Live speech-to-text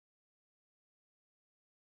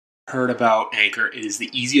Heard about Anchor, it is the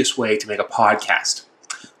easiest way to make a podcast.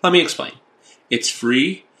 Let me explain. It's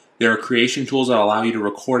free. There are creation tools that allow you to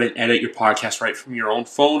record and edit your podcast right from your own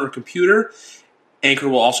phone or computer. Anchor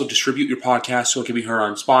will also distribute your podcast so it can be heard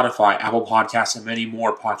on Spotify, Apple Podcasts, and many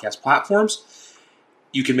more podcast platforms.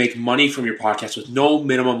 You can make money from your podcast with no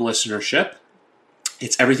minimum listenership.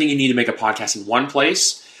 It's everything you need to make a podcast in one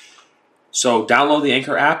place. So download the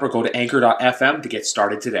Anchor app or go to anchor.fm to get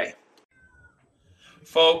started today.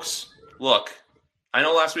 Folks, look, I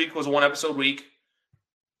know last week was a one-episode week.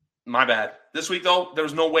 My bad. This week, though, there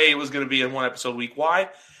was no way it was going to be a one-episode week. Why?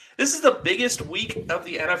 This is the biggest week of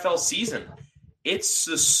the NFL season. It's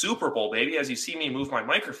the Super Bowl, baby, as you see me move my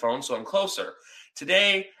microphone so I'm closer.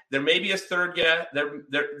 Today, there may be a third guest.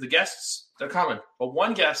 The guests, they're coming. But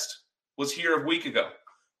one guest was here a week ago.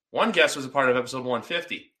 One guest was a part of episode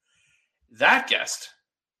 150. That guest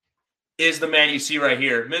is the man you see right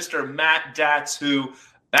here, Mr. Matt Datsu,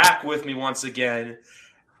 back with me once again.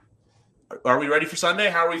 Are we ready for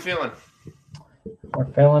Sunday? How are we feeling? We're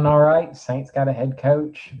feeling all right. Saints got a head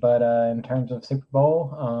coach, but in terms of Super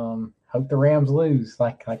Bowl, hope the Rams lose.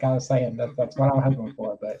 Like I was saying, that's what I'm hoping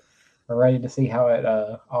for. But we're ready to see how it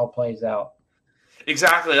all plays out.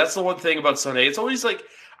 Exactly. That's the one thing about Sunday. It's always like,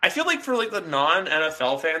 I feel like for like the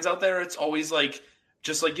non-NFL fans out there, it's always like,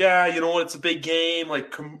 just like, yeah, you know what, it's a big game.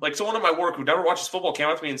 Like someone at my work who never watches football came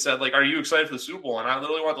up to me and said, like, are you excited for the Super Bowl? And I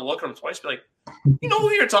literally wanted to look at him twice, be like, you know who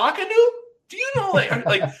you're talking to? Do you know, like,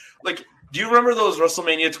 do you remember those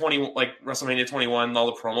WrestleMania 21, all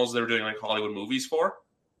the promos they were doing like Hollywood movies for?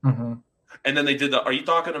 Mm-hmm. And then they did the, are you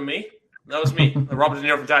talking to me? That was me. Robert De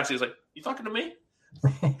Niro from Taxi was like, you talking to me?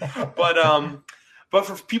 But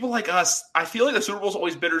for people like us, I feel like the Super Bowl is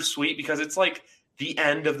always bittersweet because it's like the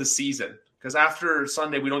end of the season. Because after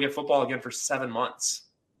Sunday, we don't get football again for 7 months.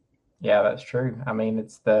 Yeah, that's true. I mean,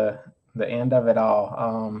 it's the end of it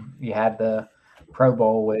all. You had the Pro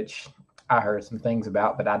Bowl, which I heard some things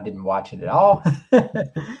about, but I didn't watch it at all.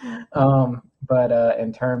 But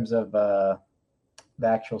in terms of the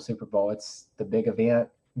actual Super Bowl, it's the big event.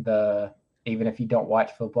 Even if you don't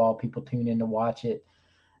watch football, people tune in to watch it.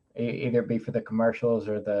 Either be for the commercials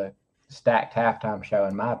or the stacked halftime show,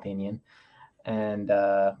 in my opinion. And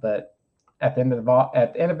but at the end of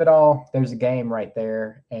it all, there's a game right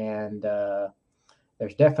there, and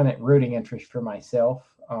there's definite rooting interest for myself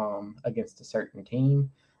against a certain team,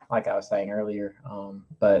 like I was saying earlier.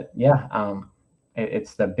 But yeah,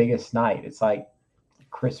 it's the biggest night. It's like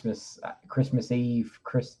Christmas Eve,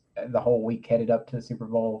 the whole week headed up to the Super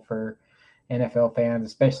Bowl for NFL fans,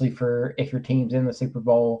 especially for if your team's in the Super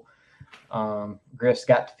Bowl. Griff's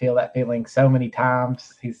got to feel that feeling so many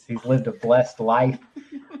times. He's lived a blessed life.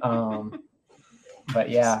 But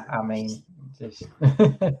yeah, I mean, just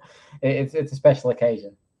it's a special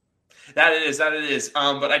occasion. That it is.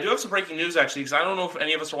 But I do have some breaking news, actually, because I don't know if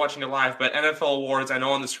any of us are watching it live, but NFL awards, I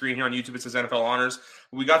know on the screen here on YouTube it says NFL honors.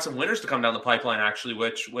 We got some winners to come down the pipeline, actually,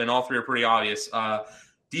 when all three are pretty obvious.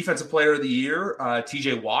 Defensive Player of the Year,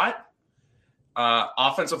 TJ Watt.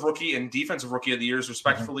 Offensive Rookie and Defensive Rookie of the Years,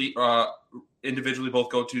 respectively, individually both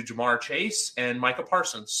go to Jamar Chase and Micah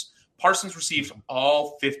Parsons. Parsons received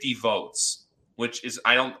all 50 votes, which is,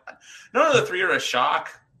 none of the three are a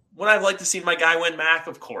shock. Would I like to see my guy win math?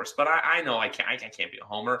 Of course, but I know I can't be a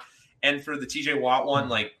homer. And for the TJ Watt one,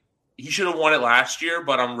 like, he should have won it last year,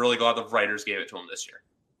 but I'm really glad the writers gave it to him this year.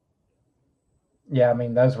 Yeah, I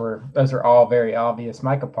mean, those are all very obvious.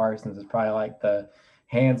 Micah Parsons is probably like the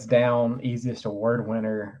hands down easiest award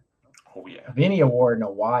winner of any award in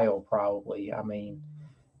a while, probably. I mean,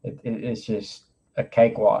 it's just a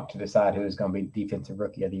cakewalk to decide who is going to be Defensive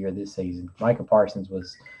Rookie of the Year this season. Micah Parsons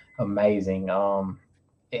was amazing.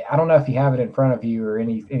 I don't know if you have it in front of you or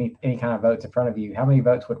any kind of votes in front of you. How many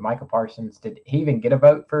votes would Micah Parsons? Did he even get a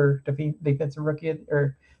vote for Defensive Rookie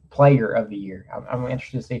or Player of the Year? I'm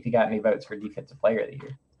interested to see if he got any votes for Defensive Player of the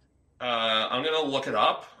Year. I'm going to look it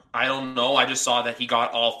up. I don't know. I just saw that he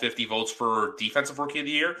got all 50 votes for Defensive Rookie of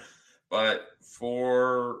the Year. But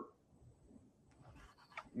no,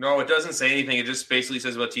 it doesn't say anything. It just basically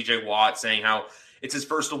says about TJ Watt, saying how it's his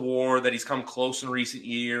first award, that he's come close in recent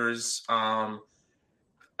years.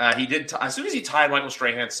 He did as soon as he tied Michael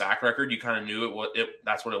Strahan's sack record, you kind of knew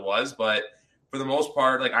that's what it was. But for the most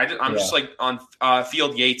part, like I'm just like on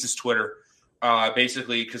Field Yates' Twitter.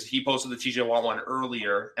 Basically, because he posted the TJ Watt one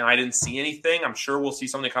earlier, and I didn't see anything. I'm sure we'll see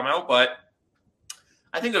something come out, but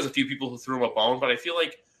I think there's a few people who threw him a bone. But I feel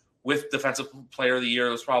like with Defensive Player of the Year,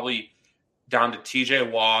 it was probably down to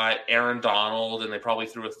TJ Watt, Aaron Donald, and they probably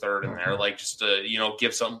threw a third in there, like just to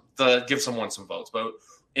give someone some votes. But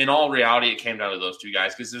in all reality, it came down to those two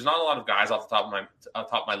guys because there's not a lot of guys off the top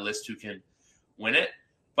of my list who can win it.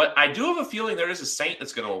 But I do have a feeling there is a Saint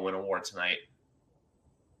that's going to win an award tonight.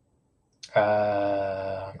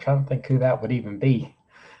 I'm trying to think who that would even be.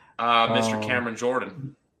 Mr. Cameron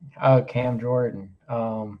Jordan. Oh, Cam Jordan.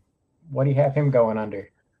 What do you have him going under?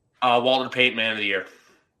 Walter Payton Man of the Year.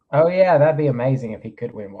 Oh, yeah, that'd be amazing if he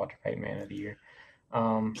could win Walter Payton Man of the Year.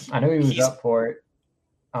 I knew he was up for it.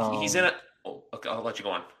 He's in it. Oh, okay, I'll let you go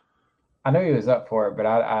on. I knew he was up for it, but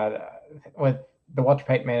I with the Walter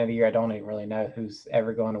Payton Man of the Year, I don't even really know who's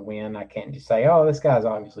ever going to win. I can't just say, oh, this guy's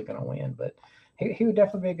obviously going to win, but he would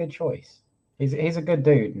definitely be a good choice. He's a good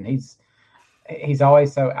dude, and he's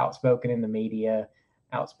always so outspoken in the media,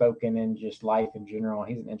 outspoken in just life in general.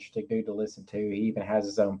 He's an interesting dude to listen to. He even has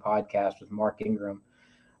his own podcast with Mark Ingram.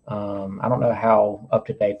 I don't know how up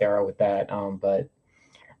to date they are with that, but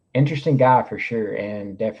interesting guy for sure,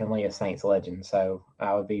 and definitely a Saints legend. So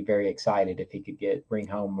I would be very excited if he could bring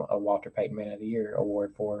home a Walter Payton Man of the Year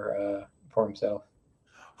award for himself.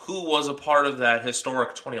 Who was a part of that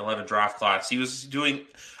historic 2011 draft class? He was doing.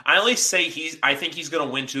 I only say I think he's going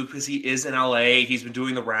to win too because he is in LA. He's been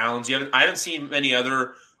doing the rounds. I haven't seen many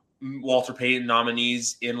other Walter Payton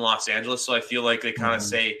nominees in Los Angeles, so I feel like they kind of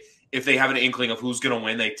say if they have an inkling of who's going to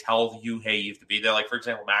win, they tell you, hey, you have to be there. Like, for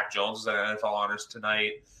example, Mac Jones is at NFL Honors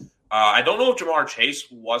tonight. I don't know if Jamar Chase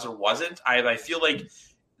was or wasn't. I feel like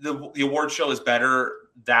the award show is better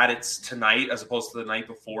that it's tonight as opposed to the night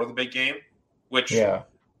before the big game, which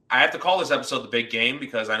I have to call this episode the big game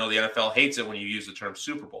because I know the NFL hates it when you use the term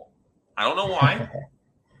Super Bowl. I don't know why.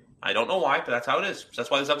 But that's how it is. That's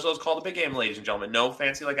why this episode is called the big game, ladies and gentlemen. No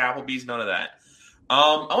fancy like Applebee's, none of that.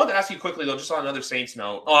 I want to ask you quickly, though, just on another Saints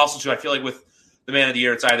note. Oh, also, too, I feel like with the Man of the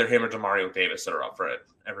Year, it's either him or Demario Davis that are up for it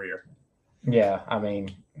every year. Yeah, I mean,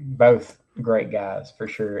 both great guys for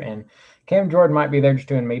sure. And Cam Jordan might be there just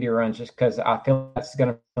doing media runs just because I feel that's going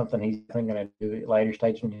to be something he's going to do at later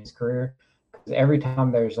stage in his career. Because every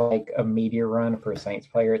time there's like a media run for a Saints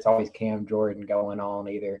player, it's always Cam Jordan going on,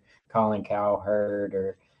 either Colin Cowherd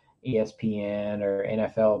or ESPN or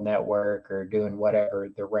NFL Network or doing whatever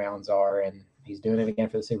the rounds are. And he's doing it again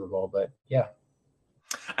for the Super Bowl. But yeah.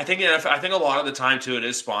 I think a lot of the time too it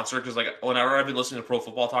is sponsored because like whenever I've been listening to Pro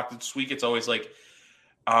Football Talk this week, it's always like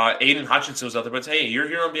Aiden Hutchinson was out there, but it's, hey, you're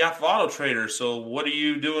here on behalf of Auto Trader, so what are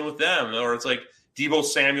you doing with them? Or it's like Deebo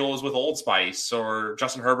Samuel was with Old Spice, or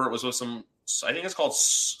Justin Herbert was with some, I think it's called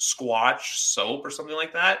Squatch soap or something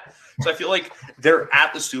like that. So I feel like they're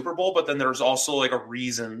at the Super Bowl, but then there's also like a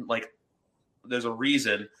reason, there's a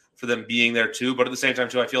reason for them being there too. But at the same time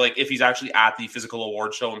too, I feel like if he's actually at the physical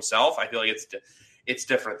award show himself, I feel like it's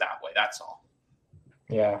different that way. That's all.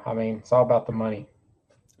 Yeah, I mean, it's all about the money.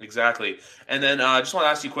 Exactly. And then I just want to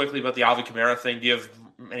ask you quickly about the Alvin Kamara thing. Do you have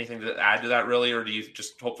anything to add to that, really, or do you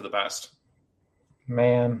just hope for the best?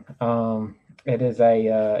 Man, it is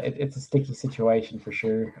it's a sticky situation for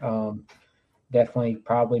sure. Definitely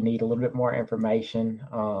probably need a little bit more information.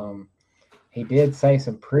 He did say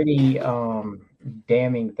some pretty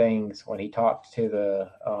damning things when he talked to the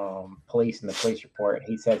police in the police report.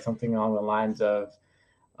 He said something along the lines of,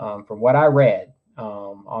 from what I read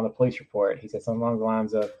on the police report, he said something along the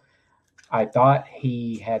lines of, I thought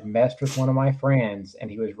he had messed with one of my friends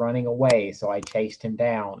and he was running away, so I chased him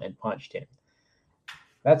down and punched him.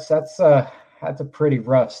 That's a pretty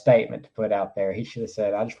rough statement to put out there. He should have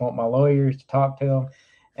said, I just want my lawyers to talk to him.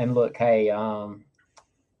 And look, hey,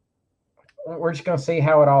 we're just going to see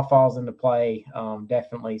how it all falls into play.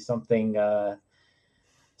 Definitely something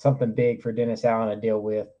big for Dennis Allen to deal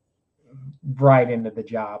with right into the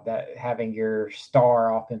job, that having your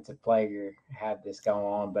star offensive player have this go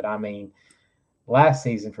on. But I mean, last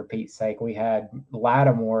season, for Pete's sake, we had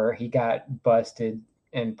Lattimore. He got busted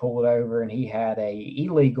and pulled over, and he had a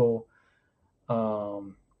illegal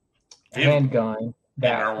handgun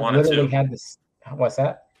that literally had this. What's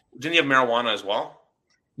that? Didn't he have marijuana as well?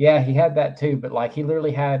 Yeah, he had that too, but like he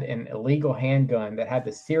literally had an illegal handgun that had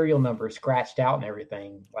the serial number scratched out and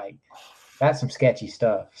everything. Like, that's some sketchy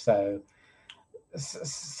stuff. So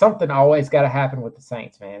something always got to happen with the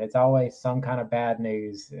Saints, man. It's always some kind of bad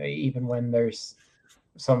news, even when there's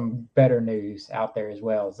some better news out there as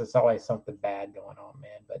well. So it's always something bad going on,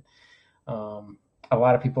 man. But a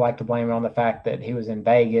lot of people like to blame it on the fact that he was in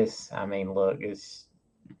Vegas. I mean, look,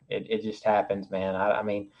 it just happens, man. I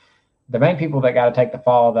mean, the main people that got to take the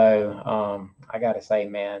fall, though, I got to say,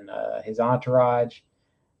 man, his entourage,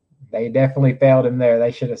 they definitely failed him there.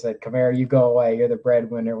 They should have said, Kamara, you go away. You're the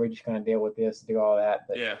breadwinner. We're just going to deal with this, do all that.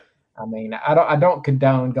 But yeah, I mean, I don't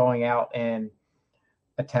condone going out and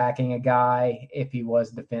attacking a guy if he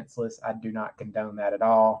was defenseless. I do not condone that at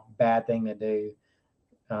all. Bad thing to do.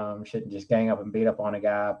 Shouldn't just gang up and beat up on a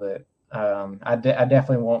guy. But I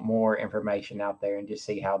definitely want more information out there and just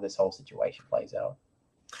see how this whole situation plays out.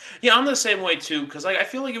 Yeah, I'm the same way too, because like I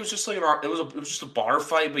feel like it was just like it was just a bar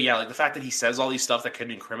fight, but yeah, like the fact that he says all these stuff that could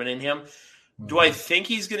incriminate him. Do I think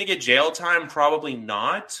he's going to get jail time? Probably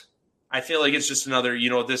not. I feel like it's just another,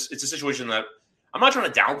 it's a situation that I'm not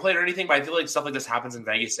trying to downplay it or anything, but I feel like stuff like this happens in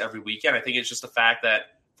Vegas every weekend. I think it's just the fact that,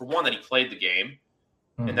 for one, that he played the game,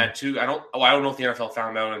 and that two, I don't know if the NFL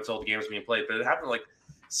found out until the game was being played, but it happened like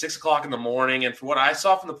 6:00 in the morning. And from what I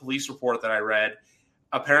saw from the police report that I read,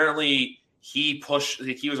 apparently he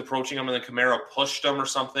was approaching him, and then Camaro pushed him or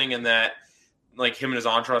something, and that like him and his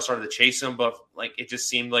entourage started to chase him, but like it just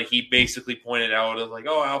seemed like he basically pointed out of like,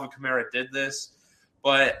 oh, Alvin Kamara did this.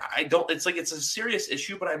 But I don't. It's like it's a serious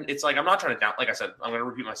issue, but I'm not trying to down. Like I said, I'm going to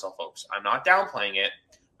repeat myself, folks. I'm not downplaying it.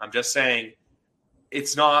 I'm just saying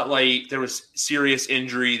it's not like there was serious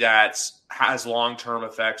injury that has long-term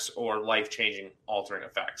effects or life-changing, altering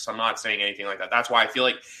effects. I'm not saying anything like that. That's why I feel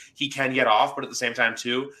like he can get off, but at the same time,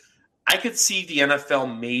 too, I could see the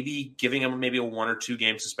NFL maybe giving him maybe a 1 or 2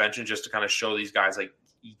 game suspension just to kind of show these guys like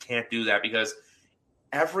you can't do that, because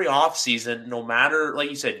every offseason, no matter, like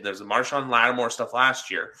you said, there's the Marshawn Lattimore stuff last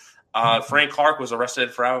year. Frank Clark was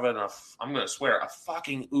arrested for having I'm going to swear, a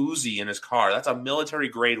fucking Uzi in his car. That's a military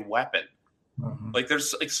grade weapon. Mm-hmm. Like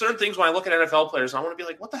there's like certain things when I look at NFL players, I want to be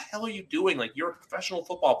like, what the hell are you doing? Like you're a professional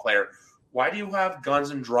football player. Why do you have guns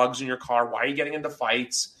and drugs in your car? Why are you getting into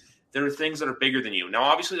fights? There are things that are bigger than you. Now,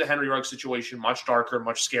 obviously, the Henry Ruggs situation, much darker,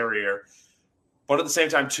 much scarier. But at the same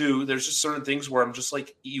time, too, there's just certain things where I'm just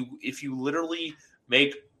like, if you literally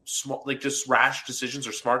make small, like just rash decisions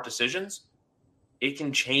or smart decisions, it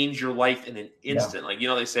can change your life in an instant. Yeah.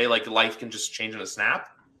 Like, they say like life can just change in a snap.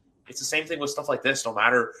 It's the same thing with stuff like this, no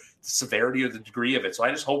matter the severity or the degree of it. So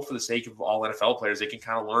I just hope for the sake of all NFL players, they can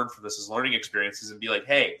kind of learn from this as learning experiences and be like,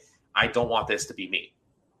 hey, I don't want this to be me.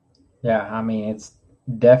 Yeah, I mean, it's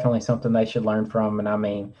definitely something they should learn from. And I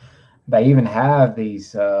mean, they even have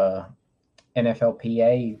these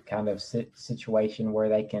NFLPA kind of situation where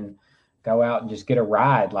they can go out and just get a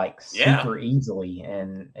ride like super easily.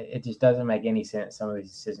 And it just doesn't make any sense, some of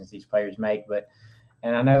these decisions these players make.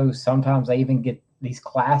 And I know sometimes they even get these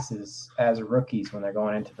classes as rookies when they're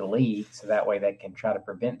going into the league, so that way they can try to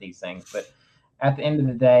prevent these things. But at the end of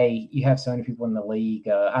the day, you have so many people in the league.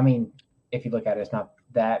 I mean, if you look at it, it's not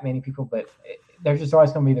that many people, but there's just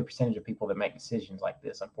always going to be the percentage of people that make decisions like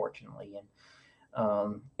this, unfortunately.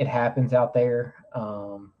 And it happens out there,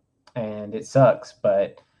 and it sucks.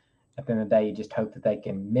 But at the end of the day, you just hope that they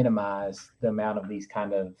can minimize the amount of these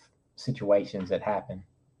kind of situations that happen.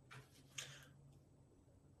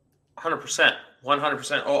 100%.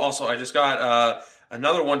 100%. Oh, also, I just got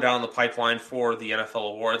another one down the pipeline for the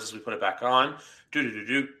NFL awards as we put it back on.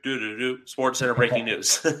 Sports Center breaking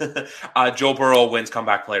news. Joe Burrow wins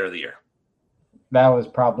Comeback Player of the Year. That was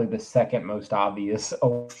probably the second most obvious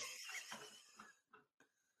of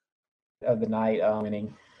the night,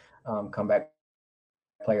 winning Comeback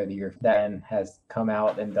Player of the Year. That has come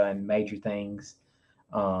out and done major things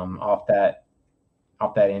off that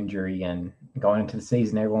injury, and going into the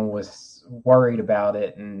season, everyone was worried about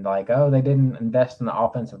it and like, oh, they didn't invest in the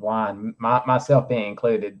offensive line. Myself being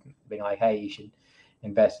included, being like, hey, you should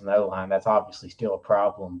invest in the O-line. That's obviously still a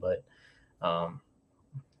problem, but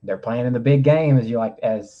they're playing in the big game,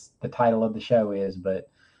 as the title of the show is. But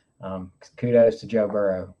kudos to Joe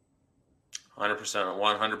Burrow. 100%,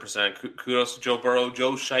 100%. Kudos to Joe Burrow,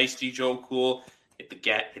 Joe Shiesty, Joe Cool. Hit the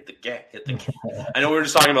get. I know we were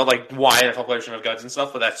just talking about like why NFL players shouldn't have guts and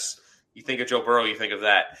stuff, but that's, you think of Joe Burrow, you think of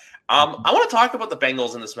that. I want to talk about the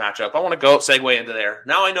Bengals in this matchup. I want to segue into there.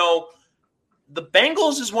 Now I know the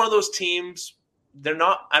Bengals is one of those teams. They're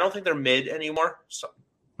not. I don't think they're mid anymore. So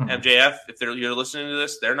MJF, if you're listening to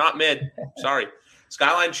this, they're not mid. Sorry,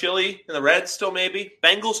 Skyline Chili and the Reds still maybe.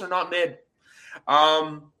 Bengals are not mid.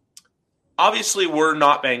 Obviously, we're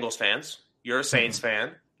not Bengals fans. You're a Saints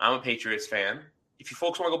fan. I'm a Patriots fan. If you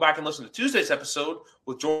folks want to go back and listen to Tuesday's episode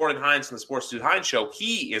with Jordan Hines from the Sports Dude Hines Show,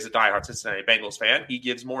 he is a diehard Cincinnati Bengals fan. He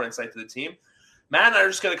gives more insight to the team. Matt and I are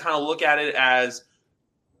just going to kind of look at it as,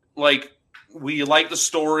 like, we like the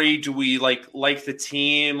story. Do we like the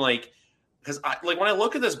team? Like, because when I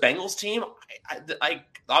look at this Bengals team, I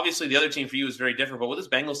obviously the other team for you is very different. But with this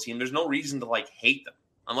Bengals team, there's no reason to like hate them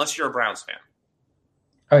unless you're a Browns fan.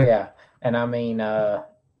 Oh yeah, and I mean,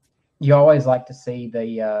 you always like to see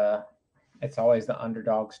the. It's always the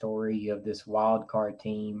underdog story of this wild card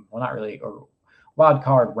team. Well, not really, or wild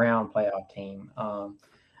card round playoff team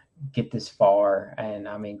get this far. And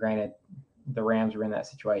I mean, granted, the Rams were in that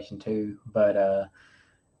situation too, but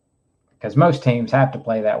because most teams have to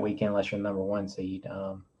play that weekend unless you're number one seed.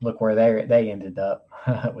 Look where they ended up,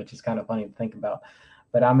 which is kind of funny to think about.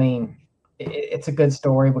 But I mean, it's a good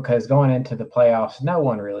story because going into the playoffs, no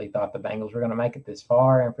one really thought the Bengals were going to make it this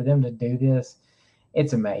far, and for them to do this,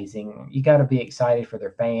 it's amazing. You got to be excited for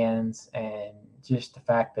their fans, and just the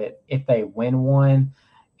fact that if they win one,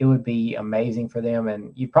 it would be amazing for them.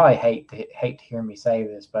 And you probably hate to hear me say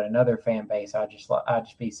this, but another fan base I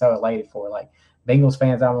just be so elated for, like Bengals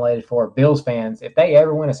fans, I'm elated for. Bills fans, if they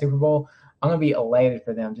ever win a Super Bowl, I'm gonna be elated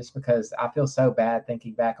for them just because I feel so bad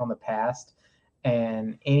thinking back on the past.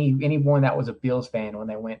 And anyone that was a Bills fan when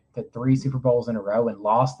they went to 3 Super Bowls in a row and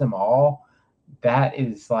lost them all, that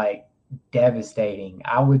is like devastating.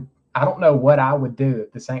 I don't know what I would do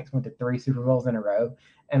if the Saints went to 3 Super Bowls in a row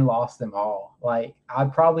and lost them all. Like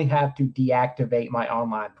I'd probably have to deactivate my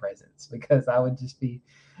online presence because I would just be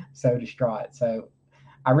so distraught. So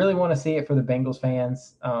I really want to see it for the Bengals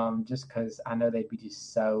fans, just because I know they'd be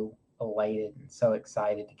just so elated and so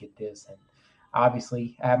excited to get this. And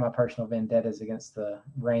obviously, I have my personal vendettas against the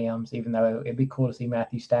Rams, even though it'd be cool to see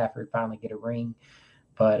Matthew Stafford finally get a ring.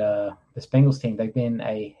 But this Bengals team, they've been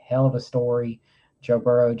a hell of a story. Joe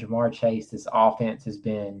Burrow, Jamar Chase, this offense has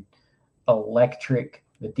been electric.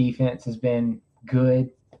 The defense has been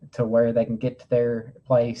good to where they can get to their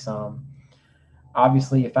place.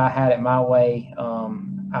 Obviously, if I had it my way,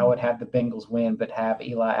 I would have the Bengals win, but have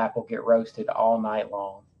Eli Apple get roasted all night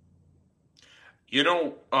long.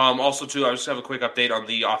 Also too, I just have a quick update on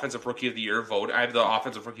the Offensive Rookie of the Year vote. I have the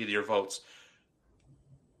Offensive Rookie of the Year votes.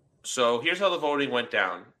 So here's how the voting went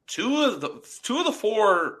down. Two of the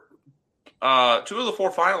four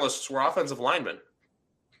finalists were offensive linemen.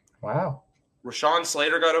 Wow. Rashawn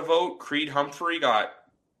Slater got a vote. Creed Humphrey got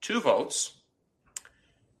 2 votes.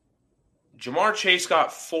 Jamar Chase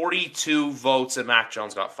got 42 votes, and Mac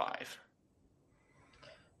Jones got 5.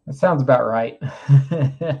 That sounds about right.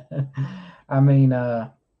 I mean,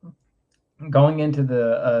 going into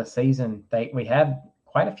the season, we had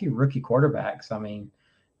quite a few rookie quarterbacks. I mean,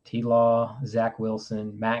 T-Law, Zach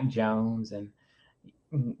Wilson, Mac Jones, and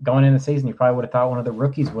going into the season, you probably would have thought one of the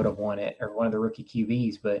rookies would have won it, or one of the rookie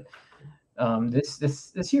QBs. But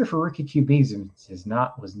this year for rookie QBs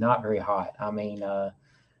was not very hot. I mean,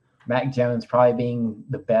 Mac Jones probably being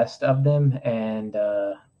the best of them, and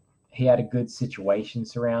he had a good situation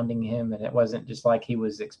surrounding him, and it wasn't just like he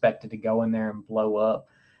was expected to go in there and blow up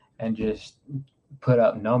and just put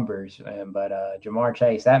up numbers. But Jamar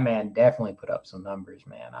Chase, that man definitely put up some numbers,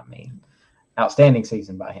 man. I mean, outstanding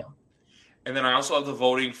season by him. And then I also have the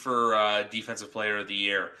voting for Defensive Player of the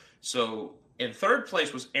Year. So in third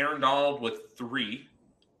place was Aaron Donald with 3.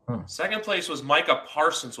 Second place was Micah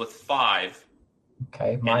Parsons with 5.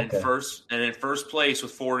 Okay, Micah. And in first place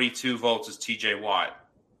with 42 votes is TJ Watt.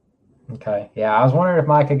 Okay, yeah, I was wondering if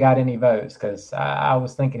Micah got any votes because I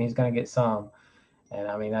was thinking he's going to get some. And,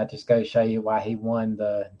 I mean, that just goes to show you why he won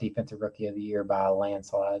the Defensive Rookie of the Year by a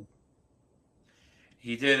landslide.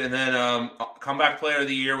 He did, and then Comeback Player of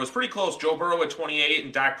the Year was pretty close. Joe Burrow at 28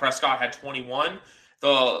 and Dak Prescott had 21.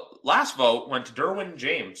 The last vote went to Derwin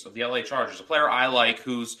James of the LA Chargers, a player I like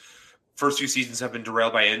whose first few seasons have been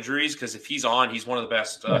derailed by injuries because if he's on, he's one of the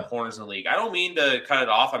best corners in the league. I don't mean to cut it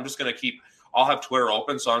off. I'm just going to I'll have Twitter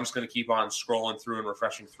open, so I'm just going to keep on scrolling through and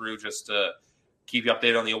refreshing through just to keep you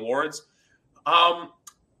updated on the awards.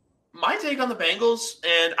 My take on the Bengals,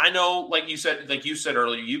 and I know, like you said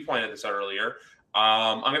earlier, you pointed this out earlier.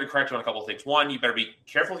 I'm going to correct you on a couple of things. One, you better be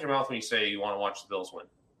careful with your mouth when you say you want to watch the Bills win.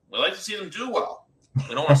 We like to see them do well.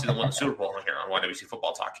 We don't want to see them win the Super Bowl here on YWC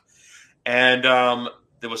Football Talk. And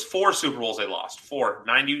there was 4 Super Bowls they lost. 4,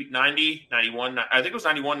 90, 91. I think it was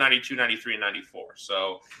 91, 92, 93, and 94.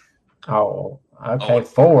 So. Oh, okay.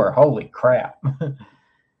 4. Holy crap.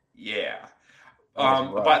 Yeah.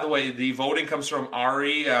 By the way, the voting comes from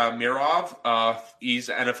Ari Mirov. He's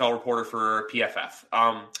an NFL reporter for PFF.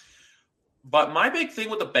 But my big thing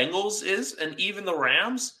with the Bengals is, and even the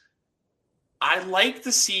Rams, I like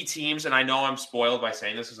to see teams, and I know I'm spoiled by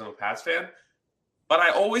saying this because I'm a Pats fan, but I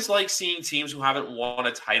always like seeing teams who haven't won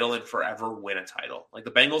a title in forever win a title. Like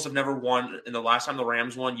the Bengals have never won, and the last time the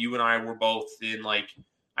Rams won, you and I were both in like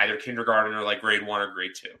either kindergarten or like grade 1 or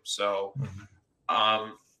grade 2. So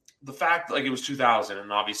the fact like it was 2000,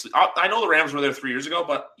 and obviously I know the Rams were there 3 years ago,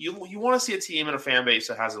 but you want to see a team and a fan base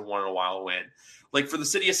that hasn't won in a while win. Like for the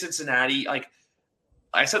city of Cincinnati, like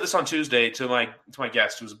I said this on Tuesday to my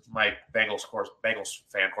guest, who's my Bengals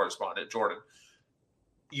fan correspondent, Jordan.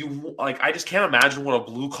 I just can't imagine what a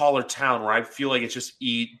blue collar town where I feel like it's just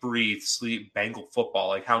eat, breathe, sleep, Bengal football.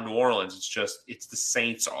 Like how New Orleans, it's the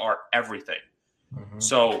Saints are everything. Mm-hmm.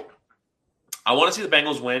 So I want to see the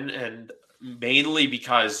Bengals win, and mainly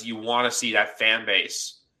because you want to see that fan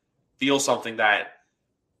base feel something that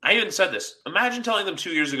I even said this. Imagine telling them 2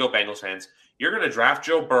 years ago, Bengals fans, you're going to draft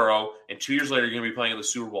Joe Burrow, and 2 years later, you're going to be playing in the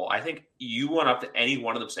Super Bowl. I think you went up to any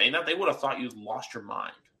one of them saying that, they would have thought you'd lost your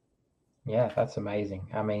mind. Yeah, that's amazing.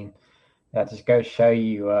 I mean, that just goes to show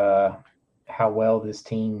you how well this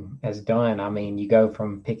team has done. I mean, you go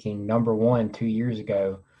from picking number 1 2 years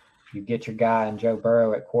ago, you get your guy in Joe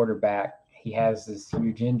Burrow at quarterback. He has this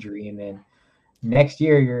huge injury, and then next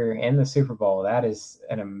year you're in the Super Bowl. That is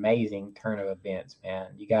an amazing turn of events, man.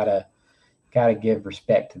 You gotta give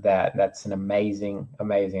respect to that. That's an amazing,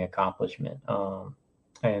 amazing accomplishment.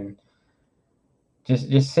 And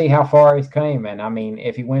just see how far he's came. And I mean,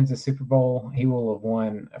 if he wins the Super Bowl, he will have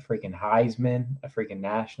won a freaking Heisman, a freaking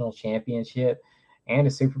national championship, and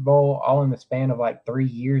a Super Bowl all in the span of like 3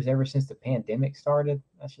 years ever since the pandemic started.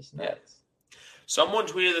 That's just nuts. Someone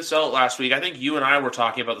tweeted this out last week. I think you and I were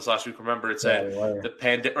talking about this last week. Remember, it said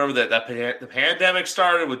the pandemic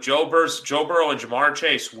started with Joe Burrow and Jamar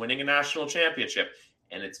Chase winning a national championship,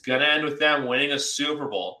 and it's gonna end with them winning a Super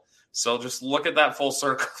Bowl. So just look at that full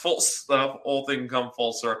circle, whole thing come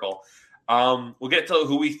full circle. We'll get to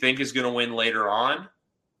who we think is going to win later on,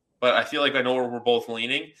 but I feel like I know where we're both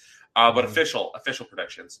leaning. But official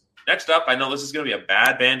predictions. Next up, I know this is going to be a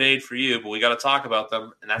bad Band-Aid for you, but we got to talk about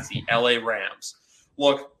them, and that's the LA Rams.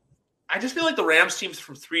 Look, I just feel like the Rams teams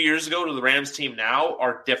from 3 years ago to the Rams team now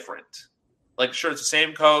are different. Like, sure, it's the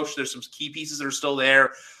same coach. There's some key pieces that are still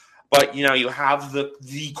there, but, you have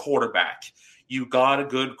the quarterback. You got a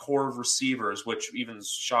good core of receivers, which even is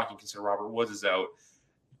shocking considering Robert Woods is out.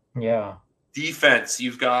 Yeah. Defense,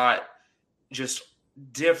 you've got just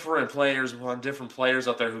different players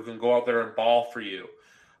out there who can go out there and ball for you.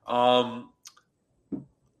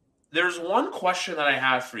 There's one question that I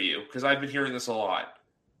have for you, because I've been hearing this a lot.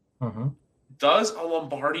 Mm-hmm. Does a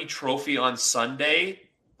Lombardi Trophy on Sunday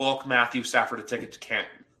book Matthew Stafford a ticket to Canton?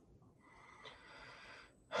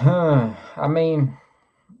 I mean,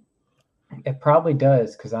 it probably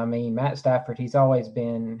does, because I mean, Matt Stafford, he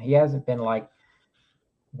hasn't been like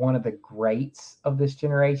one of the greats of this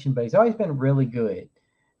generation, but he's always been really good.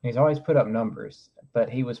 He's always put up numbers, but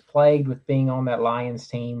he was plagued with being on that Lions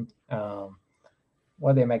team.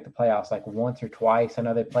 Whether they make the playoffs like once or twice. I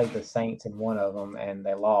know they played the Saints in one of them and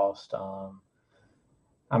they lost.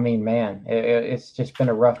 I mean, man, it's just been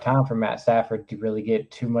a rough time for Matt Stafford to really get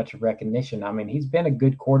too much recognition. I mean, he's been a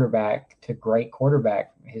good quarterback to great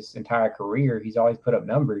quarterback his entire career. He's always put up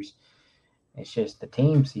numbers. It's just the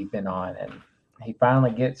teams he's been on. And he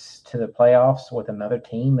finally gets to the playoffs with another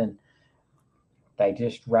team, and they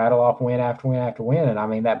just rattle off win after win after win. And I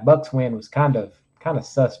mean, that Bucs win was kind of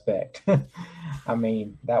suspect. I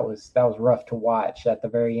mean, that was rough to watch at the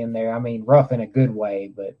very end there. I mean, rough in a good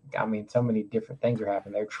way, but I mean, so many different things are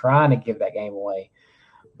happening. They're trying to give that game away,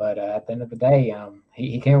 but at the end of the day,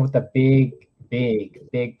 he came with a big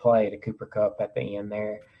play to Cooper Kupp at the end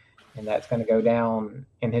there, and that's going to go down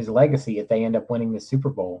in his legacy if they end up winning the Super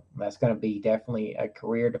Bowl. That's going to be definitely a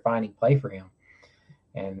career-defining play for him,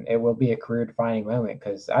 and it will be a career-defining moment,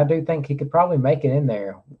 because I do think he could probably make it in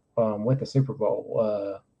there with the Super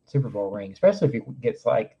Bowl ring, especially if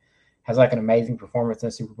he has an amazing performance in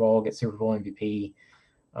the Super Bowl, gets Super Bowl MVP,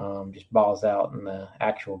 just balls out in the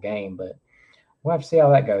actual game. But we'll have to see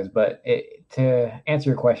how that goes. But to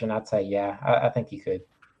answer your question, I'd say, yeah, I think he could.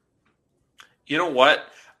 You know what?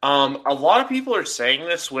 A lot of people are saying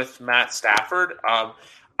this with Matt Stafford.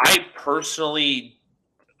 I personally,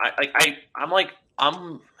 I'm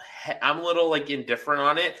a little indifferent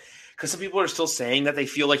on it, because some people are still saying that they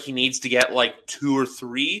feel like he needs to get 2 or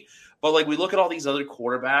 3. But we look at all these other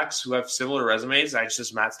quarterbacks who have similar resumes.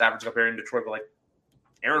 Matt Stafford's up here in Detroit, but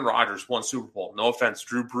Aaron Rodgers won Super Bowl. No offense,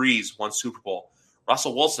 Drew Brees won Super Bowl.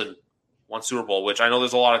 Russell Wilson won Super Bowl, which I know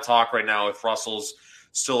there's a lot of talk right now if Russell's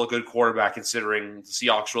still a good quarterback, considering the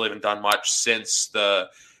Seahawks really haven't done much since the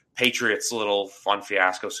Patriots' little fun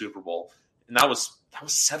fiasco Super Bowl, and that was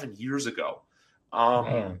 7 years ago.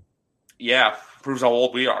 Man. Yeah, proves how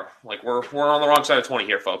old we are. We're on the wrong side of 20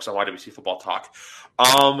 here, folks, on YWC Football Talk.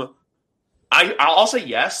 I'll say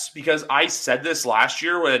yes, because I said this last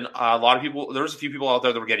year when there was a few people out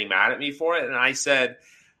there that were getting mad at me for it, and I said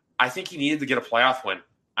I think he needed to get a playoff win.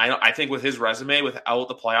 I think with his resume, without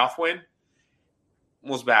the playoff win,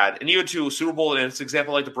 was bad. And even to Super Bowl, and it's an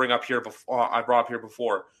example I like to bring up here before. I brought up here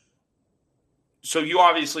before. So you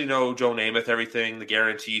obviously know Joe Namath, everything, the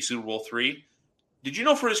guarantee, Super Bowl III. Did you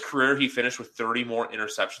know for his career he finished with 30 more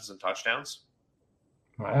interceptions than touchdowns?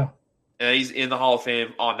 Wow. And he's in the Hall of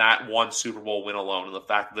Fame on that one Super Bowl win alone, and the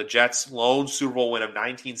fact that the Jets' lone Super Bowl win of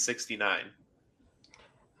 1969.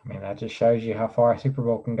 I mean, that just shows you how far a Super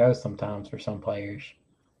Bowl can go sometimes for some players.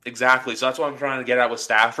 Exactly. So that's what I'm trying to get at with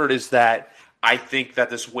Stafford is that I think that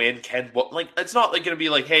this win can it's not like going to be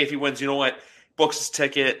like, hey, if he wins, you know what, books his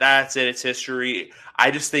ticket, that's it, it's history. I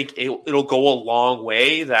just think it'll go a long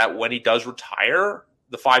way that when he does retire,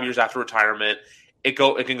 the 5 years after retirement, it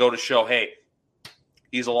can go to show, hey,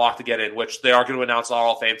 he's a lock to get in, which they are going to announce the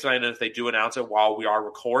Hall of Fame tonight. And if they do announce it while we are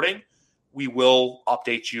recording, we will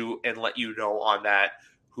update you and let you know on that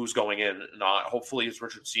who's going in. Not hopefully it's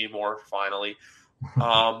Richard Seymour finally.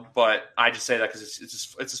 But I just say that because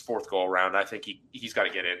it's his fourth go around. I think he's got to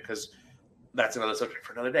get in because that's another subject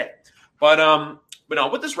for another day. But no,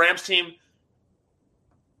 with this Rams team,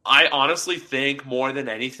 I honestly think more than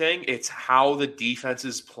anything, it's how the defense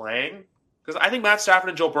is playing. Because I think Matt Stafford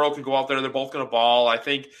and Joe Burrow can go out there. They're both going to ball. I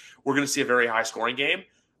think we're going to see a very high scoring game.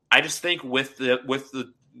 I just think with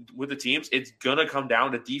the teams, it's going to come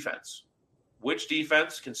down to defense. Which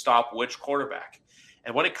defense can stop which quarterback?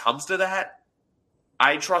 And when it comes to that,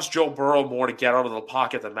 I trust Joe Burrow more to get out of the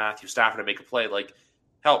pocket than Matthew Stafford to make a play. Like,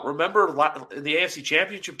 hell, remember in the AFC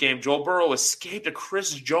Championship game, Joe Burrow escaped a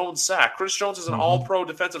Chris Jones sack. Chris Jones is an all-pro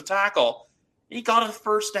defensive tackle. He got a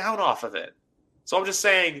first down off of it. So I'm just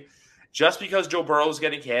saying, just because Joe Burrow is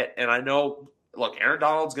getting hit, and I know, look, Aaron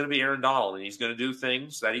Donald's going to be Aaron Donald, and he's going to do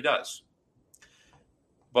things that he does.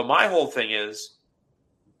 But my whole thing is,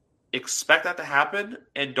 expect that to happen,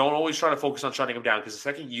 and don't always try to focus on shutting him down, because the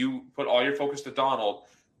second you put all your focus to Donald,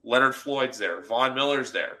 Leonard Floyd's there, Von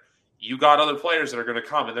Miller's there, you got other players that are going to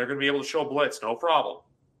come, and they're going to be able to show blitz, no problem.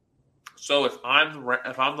 So if I'm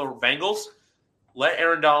the Bengals, let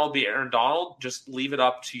Aaron Donald be Aaron Donald. Just leave it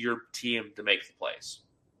up to your team to make the plays.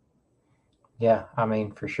 Yeah, I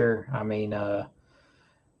mean, for sure. I mean, the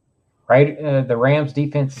Rams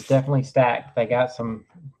defense is definitely stacked. They got some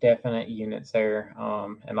definite units there.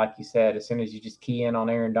 And like you said, as soon as you just key in on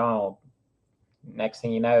Aaron Donald, next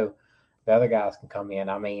thing you know, the other guys can come in.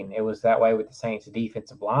 I mean, it was that way with the Saints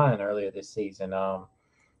defensive line earlier this season.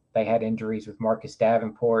 They had injuries with Marcus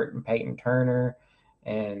Davenport and Peyton Turner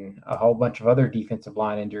and a whole bunch of other defensive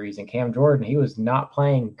line injuries. And Cam Jordan, he was not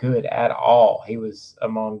playing good at all. He was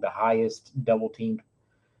among the highest double-teamed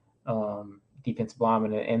defensive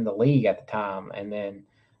linemen in the league at the time. And then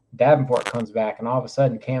Davenport comes back, and all of a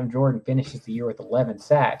sudden Cam Jordan finishes the year with 11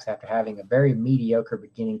 sacks after having a very mediocre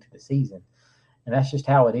beginning to the season. And that's just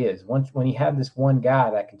how it is. When you have this one guy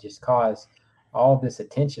that can just cause all of this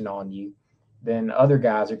attention on you, then other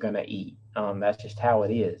guys are going to eat. That's just how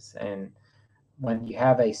it is. And when you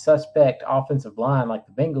have a suspect offensive line like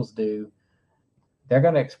the Bengals do, they're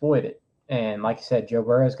going to exploit it. And like you said, Joe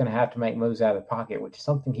Burrow is going to have to make moves out of the pocket, which is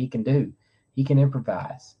something he can do. He can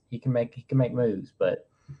improvise. He can make moves. But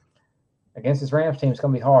against this Rams team, it's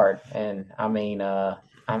going to be hard. And I mean,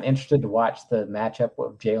 I'm interested to watch the matchup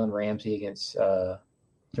of Jalen Ramsey against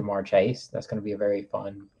Jamar Chase. That's going to be a very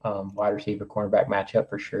fun wide receiver cornerback matchup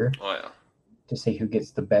for sure. Oh yeah. To see who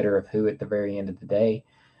gets the better of who at the very end of the day.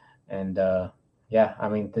 And yeah, I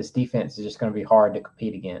mean, this defense is just going to be hard to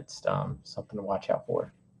compete against. Something to watch out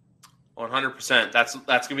for. 100%.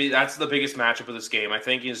 That's the biggest matchup of this game, I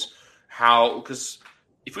think, is how, because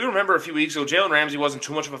if we remember a few weeks ago, Jalen Ramsey wasn't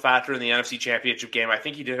too much of a factor in the NFC Championship game. I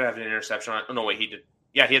think he did have an interception. No, wait, he did.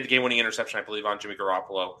 Yeah, he had the game-winning interception, I believe, on Jimmy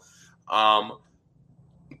Garoppolo.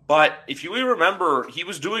 But if you remember, he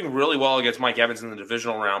was doing really well against Mike Evans in the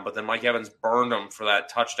divisional round, but then Mike Evans burned him for that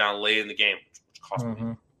touchdown late in the game, which cost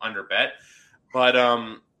me under bet. But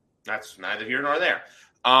that's neither here nor there.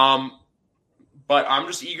 But I'm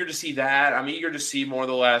just eager to see that. I'm eager to see more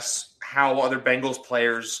or less how other Bengals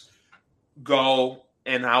players go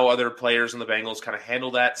and how other players in the Bengals kind of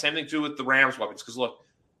handle that. Same thing too with the Rams weapons. Because look,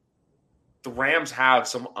 the Rams have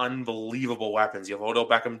some unbelievable weapons. You have Odell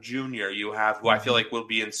Beckham Jr. You have who I feel like will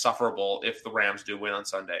be insufferable if the Rams do win on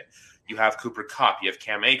Sunday. You have Cooper Kupp. You have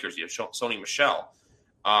Cam Akers. You have Sony Michel.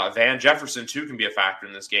 Van Jefferson too can be a factor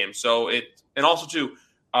in this game. So and also too,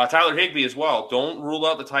 Tyler Higbee as well. Don't rule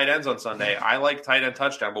out the tight ends on Sunday. I like tight end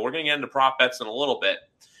touchdown, but we're going to get into prop bets in a little bit.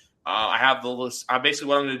 I have the list. Basically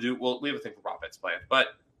what I'm going to do. Well, we have a thing for prop bets planned, but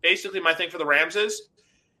basically my thing for the Rams is,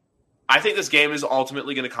 I think this game is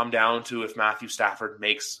ultimately going to come down to if Matthew Stafford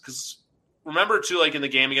makes, because remember too, like in the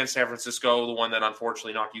game against San Francisco, the one that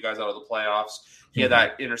unfortunately knocked you guys out of the playoffs, he had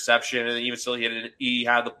that interception, and even still he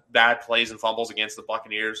had the bad plays and fumbles against the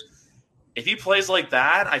Buccaneers. If he plays like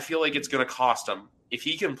that, I feel like it's going to cost him. If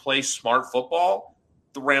he can play smart football,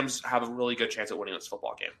 the Rams have a really good chance at winning this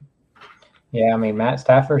football game. Yeah, I mean, Matt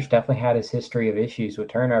Stafford's definitely had his history of issues with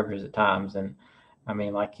turnovers at times. And, I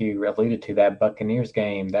mean, like you alluded to, that Buccaneers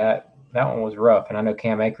game, that one was rough. And I know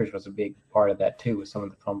Cam Akers was a big part of that too with some of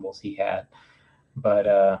the fumbles he had.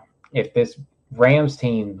 But if this Rams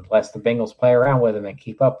team lets the Bengals play around with them and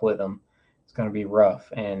keep up with them, it's going to be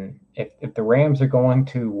rough. And if the Rams are going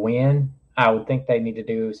to win, I would think they need to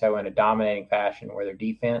do so in a dominating fashion where their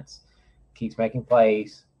defense keeps making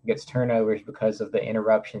plays, gets turnovers because of the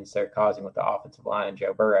interruptions they're causing with the offensive line and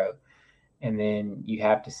Joe Burrow. And then you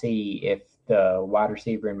have to see if the wide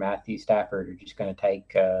receiver and Matthew Stafford are just going to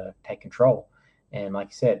take control. And like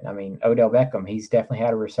you said, I mean, Odell Beckham, he's definitely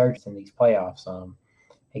had a resurgence in these playoffs.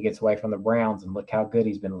 He gets away from the Browns, and look how good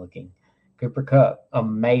he's been looking. Cooper Kupp,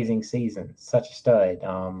 amazing season, such a stud.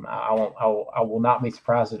 I will not be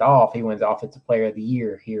surprised at all if he wins Offensive Player of the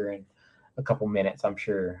Year here in a couple minutes. I'm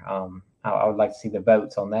sure. I would like to see the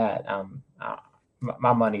votes on that.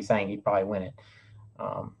 My money's saying he'd probably win it.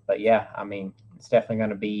 But yeah, I mean, it's definitely going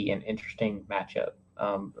to be an interesting matchup.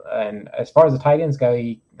 And as far as the tight ends go,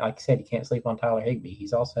 like you said, you can't sleep on Tyler Higbee.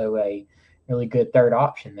 He's also a really good third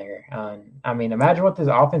option there. I mean, imagine what this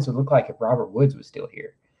offense would look like if Robert Woods was still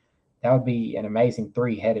here. That would be an amazing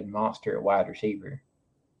three-headed monster at wide receiver.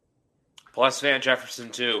 Plus Van Jefferson,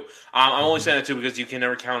 too. I'm only saying that, too, because you can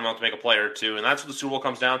never count him out to make a play or two. And that's what the Super Bowl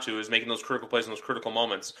comes down to, is making those critical plays in those critical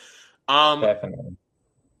moments. Definitely.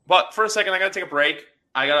 But for a second, I got to take a break.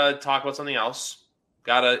 I got to talk about something else.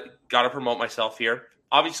 Gotta promote myself here.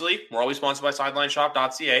 Obviously, we're always sponsored by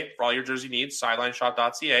SidelineShop.ca for all your jersey needs.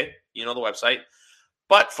 SidelineShop.ca, you know the website.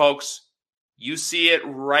 But, folks, you see it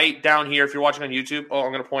right down here if you're watching on YouTube. Oh,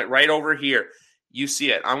 I'm going to point right over here. You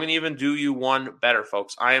see it. I'm going to even do you one better,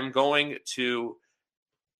 folks. I am going to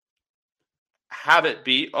have it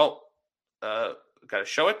be – got to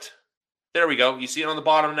show it. There we go. You see it on the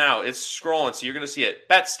bottom now. It's scrolling, so you're going to see it.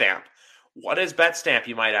 BetStamp. What is BetStamp,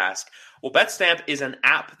 you might ask? Well, BetStamp is an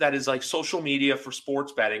app that is like social media for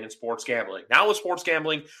sports betting and sports gambling. Now with sports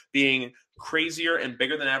gambling being crazier and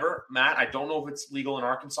bigger than ever, Matt, I don't know if it's legal in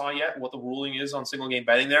Arkansas yet, what the ruling is on single game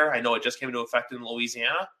betting there. I know it just came into effect in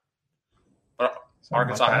Louisiana, but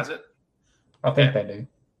Arkansas has it. I think they do.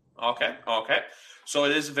 Okay. So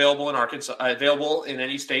it is available in Arkansas, available in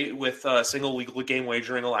any state with single legal game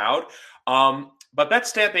wagering allowed. But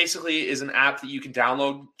BetStamp basically is an app that you can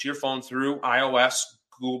download to your phone through iOS,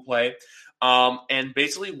 Google Play. And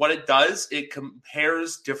basically what it does, it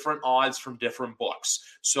compares different odds from different books.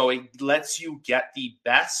 So it lets you get the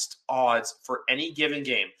best odds for any given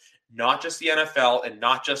game, not just the NFL and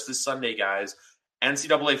not just this Sunday, guys.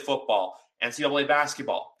 NCAA football, NCAA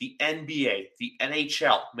basketball, the NBA, the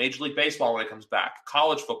NHL, Major League Baseball when it comes back,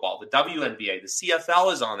 college football, the WNBA, the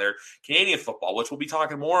CFL is on there, Canadian football, which we'll be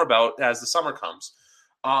talking more about as the summer comes.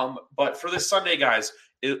 But for this Sunday, guys,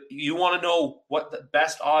 you want to know what the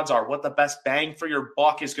best odds are, what the best bang for your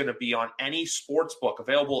buck is going to be on any sports book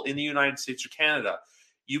available in the United States or Canada.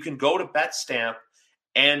 You can go to BetStamp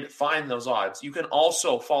and find those odds. You can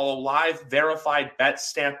also follow live verified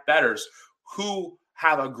BetStamp bettors who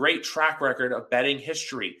have a great track record of betting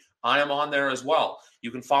history. I am on there as well.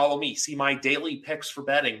 You can follow me, see my daily picks for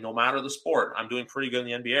betting, no matter the sport. I'm doing pretty good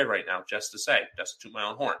in the NBA right now, just to toot my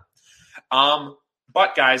own horn.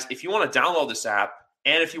 But guys, if you want to download this app,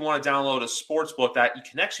 and if you want to download a sports book that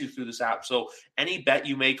connects you through this app, so any bet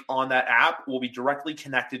you make on that app will be directly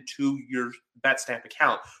connected to your BetStamp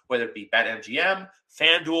account, whether it be BetMGM,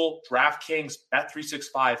 FanDuel, DraftKings,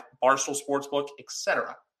 Bet365, Barstool Sportsbook,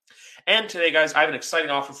 etc. And today, guys, I have an exciting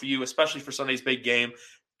offer for you, especially for Sunday's big game.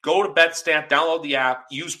 Go to BetStamp, download the app,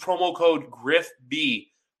 use promo code GRIFFB,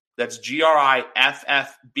 that's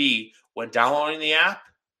GRIFFB, when downloading the app,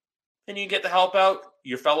 and you get to help out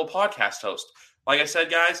your fellow podcast host. Like I said,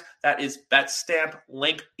 guys, that is BetStamp,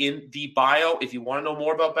 link in the bio. If you want to know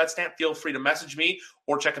more about BetStamp, feel free to message me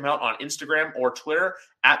or check them out on Instagram or Twitter,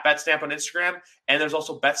 at BetStamp on Instagram. And there's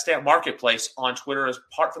also BetStamp Marketplace on Twitter as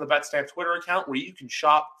part of the BetStamp Twitter account where you can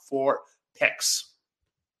shop for picks.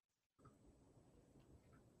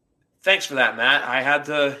 Thanks for that, Matt. I had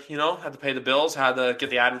to pay the bills, had to get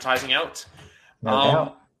the advertising out. No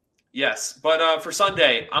doubt. Yes, but for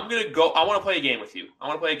Sunday, I want to play a game with you. I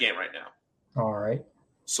want to play a game right now. All right.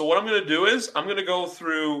 So what I'm going to do is I'm going to go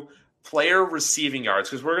through player receiving yards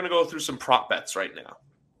because we're going to go through some prop bets right now.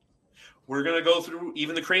 We're going to go through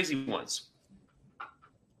even the crazy ones.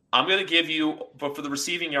 I'm going to give you, but for the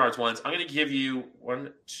receiving yards ones, I'm going to give you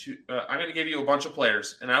I'm going to give you a bunch of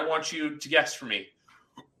players, and I want you to guess for me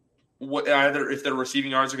either if their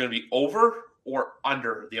receiving yards are going to be over or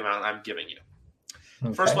under the amount I'm giving you.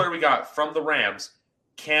 Okay. First player we got from the Rams,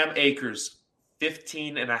 Cam Akers,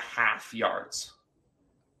 15.5 yards.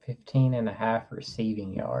 15.5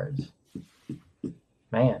 receiving yards.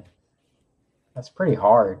 Man, that's pretty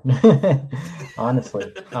hard.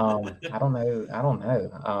 Honestly. I don't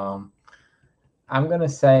know. I'm going to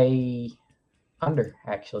say Under,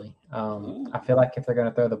 actually. Ooh. I feel like if they're going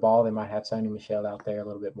to throw the ball, they might have Sony Michelle out there a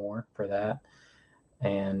little bit more for that.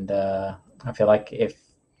 And I feel like they're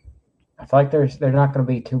not going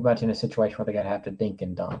to be too much in a situation where they got to have to dink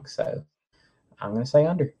and dunk. So I'm going to say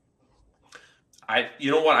under.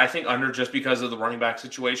 You know what? I think under just because of the running back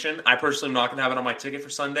situation. I personally am not going to have it on my ticket for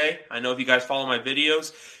Sunday. I know if you guys follow my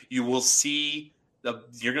videos, you will see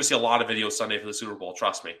you're going to see a lot of videos Sunday for the Super Bowl.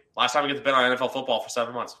 Trust me. Last time I get to bet on NFL football for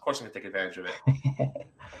 7 months. Of course, I'm going to take advantage of it.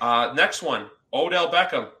 Next one, Odell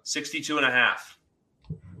Beckham, 62.5.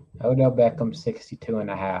 Odell Beckham,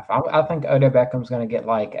 62.5. I think Odell Beckham's going to get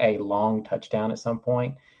like a long touchdown at some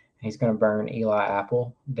point. He's going to burn Eli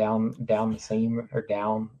Apple down the seam or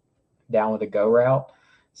down with a go route.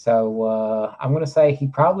 So I'm going to say he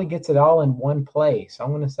probably gets it all in one play. So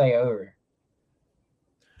I'm going to say over.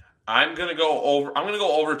 I'm going to go over. I'm going to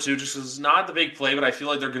go over too, just because it's not the big play, but I feel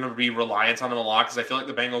like they're going to be reliant on him a lot because I feel like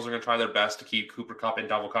the Bengals are going to try their best to keep Cooper Kupp in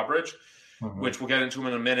double coverage, which we'll get into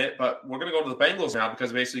in a minute. But we're going to go to the Bengals now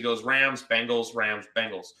because it basically goes Rams, Bengals, Rams,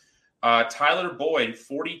 Bengals. Tyler Boyd,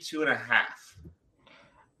 42.5.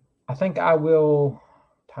 I think I will.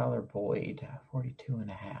 Tyler Boyd,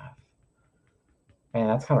 42.5. Man,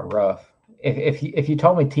 that's kind of rough. If you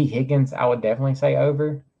told me T. Higgins, I would definitely say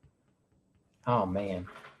over. Oh man,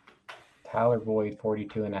 Tyler Boyd,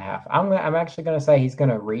 42.5. I'm actually going to say he's going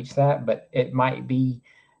to reach that, but it might be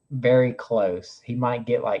very close. He might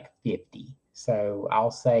get like 50. So I'll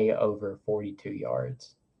say over 42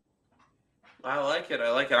 yards. I like it.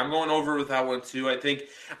 I'm going over with that one too. I think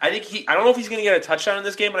I don't know if he's going to get a touchdown in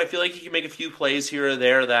this game, but I feel like he can make a few plays here or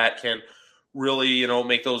there that can really,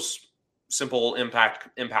 make those simple impact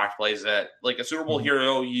plays that like a Super Bowl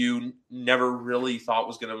hero you never really thought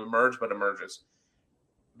was going to emerge, but emerges.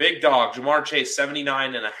 Big dog, Ja'Marr Chase,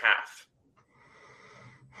 79.5.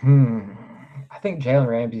 I think Jalen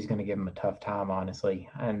Ramsey's going to give him a tough time, honestly.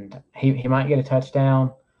 And he might get a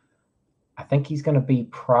touchdown. I think he's going to be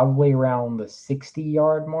probably around the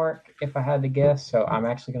 60-yard mark, if I had to guess. So I'm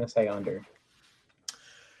actually going to say under.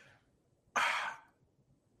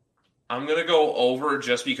 I'm going to go over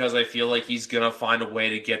just because I feel like he's going to find a way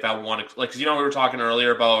to get that one. Like, we were talking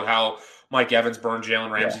earlier about how Mike Evans burned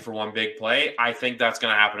Jalen Ramsey for one big play. I think that's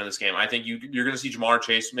going to happen in this game. I think you're going to see Ja'Marr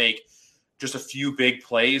Chase make just a few big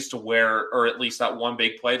plays to where, or at least that one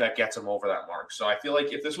big play that gets him over that mark. So I feel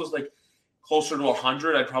like if this was like closer to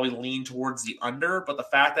 100, I'd probably lean towards the under. But the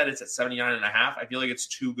fact that it's at 79.5, I feel like it's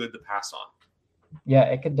too good to pass on. Yeah,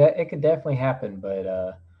 it could definitely happen,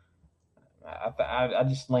 but I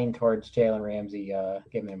just lean towards Jalen Ramsey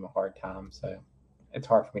giving him a hard time. So it's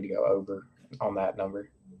hard for me to go over on that number.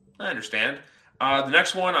 I understand. The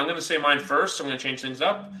next one, I'm going to say mine first. So I'm going to change things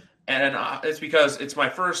up. And it's because it's my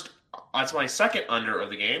second under of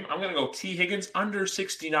the game. I'm going to go T. Higgins under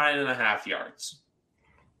 69.5 yards.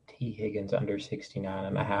 T. Higgins under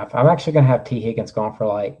 69.5. I'm actually going to have T. Higgins going for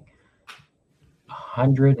like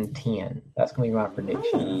 110. That's going to be my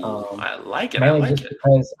prediction. I like it. Mainly just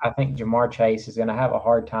because I think Ja'Marr Chase is going to have a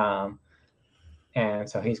hard time. And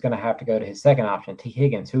so he's going to have to go to his second option, T.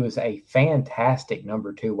 Higgins, who is a fantastic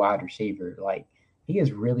number 2 wide receiver. Like, he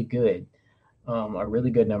is really good, a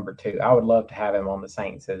really good number 2. I would love to have him on the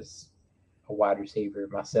Saints as a wide receiver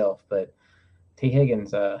myself. But T.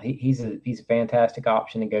 Higgins, he's a fantastic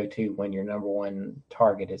option to go to when your number 1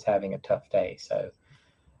 target is having a tough day. So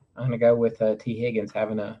I'm going to go with T. Higgins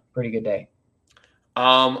having a pretty good day.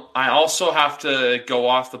 I also have to go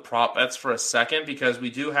off the prop bets for a second because we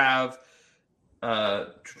do have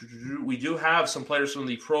some players from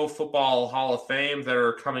the Pro Football Hall of Fame that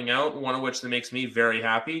are coming out, one of which that makes me very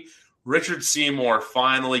happy. Richard Seymour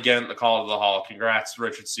finally getting the call to the Hall. Congrats,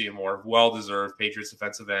 Richard Seymour. Well-deserved Patriots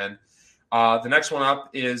defensive end. The next one up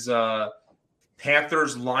is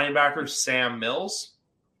Panthers linebacker Sam Mills.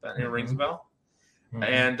 That name rings a bell.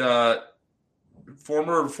 And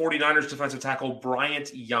former 49ers defensive tackle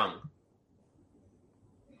Bryant Young.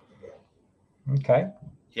 Okay.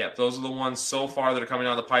 Yeah, those are the ones so far that are coming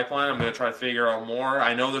down the pipeline. I'm going to try to figure out more.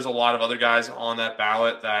 I know there's a lot of other guys on that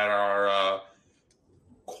ballot that are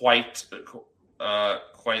quite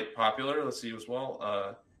popular. Let's see as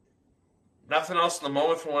well. Nothing else in the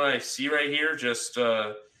moment from what I see right here. Just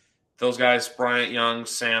those guys, Bryant Young,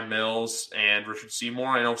 Sam Mills, and Richard Seymour.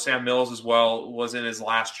 I know Sam Mills as well was in his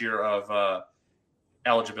last year of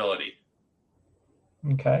eligibility.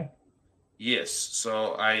 Okay. Yes,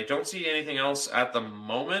 so I don't see anything else at the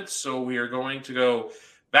moment, so we are going to go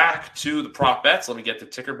back to the prop bets. Let me get the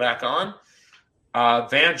ticker back on.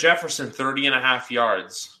 Van Jefferson, 30.5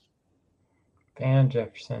 yards. Van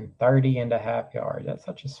Jefferson, 30.5 yards. That's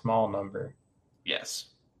such a small number. Yes.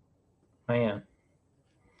 Man.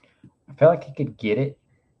 feel like he could get it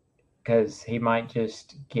because he might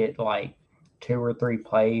just get like 2 or 3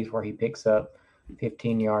 plays where he picks up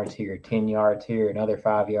 15 yards here, 10 yards here, another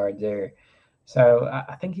 5 yards there. So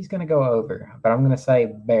I think he's going to go over, but I'm going to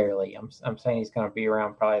say barely. I'm saying he's going to be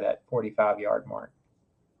around probably that 45-yard mark.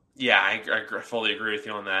 Yeah, I fully agree with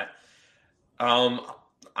you on that.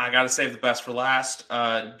 I got to save the best for last.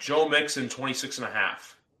 Joe Mixon, 26.5.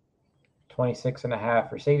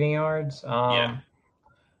 26.5 receiving yards. Yeah.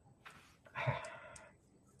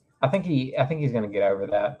 I think he's going to get over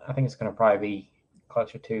that. I think it's going to probably be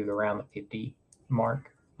closer to around the 50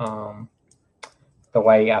 mark. The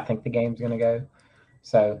way I think the game's going to go.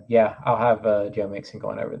 So yeah, I'll have Joe Mixon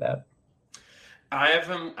going over that. I have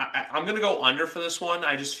him. I'm going to go under for this one.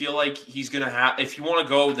 I just feel like he's going to have. If you want to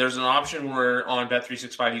go, there's an option where on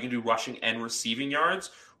Bet365 you can do rushing and receiving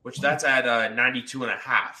yards, which that's at 92.5.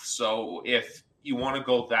 So if you want to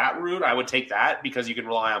go that route, I would take that because you can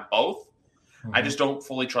rely on both. Mm-hmm. I just don't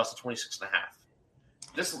fully trust the 26.5.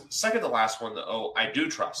 This second to last one, though, I do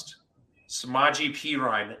trust. Samaje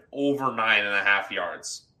Perine over 9.5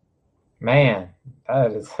 yards. Man,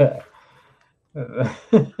 that is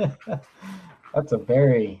that's a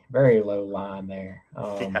very, very low line there.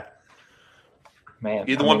 Yeah. Man,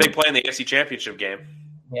 he's the one big play in the AFC Championship game.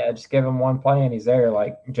 Yeah, just give him one play and he's there.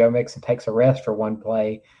 Like Joe Mixon takes a rest for one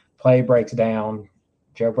play. Play breaks down.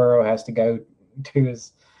 Joe Burrow has to go to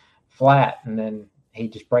his flat, and then he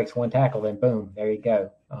just breaks one tackle. Then boom, there you go.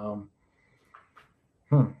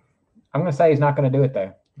 I'm going to say he's not going to do it,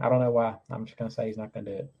 though. I don't know why. I'm just going to say he's not going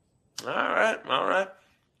to do it. All right.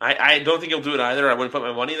 I don't think he'll do it either. I wouldn't put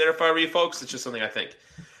my money there if I were you folks. It's just something I think.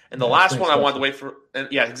 And the last one I wanted to wait for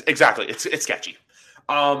 – yeah, exactly. It's sketchy.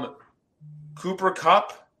 Cooper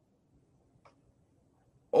Kupp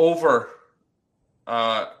over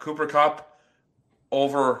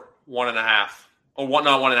 1.5. Oh,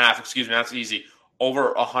 not 1.5, excuse me. That's easy.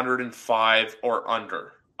 Over 105 or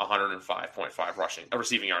under 105.5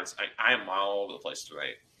 receiving yards. I am all over the place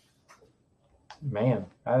tonight. Man,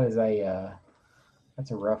 that's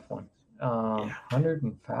a rough one.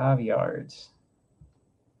 105 yards.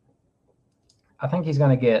 I think he's going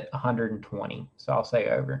to get 120, so I'll say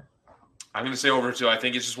over. I'm going to say over too. I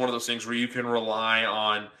think it's just one of those things where you can rely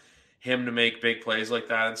on him to make big plays like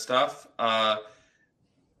that and stuff.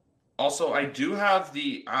 Also, I do have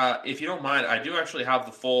if you don't mind, I do actually have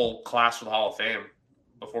the full class for the Hall of Fame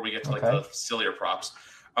before we get to the sillier props.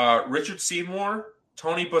 Richard Seymour,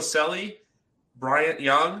 Tony Boselli, Bryant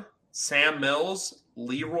Young, Sam Mills,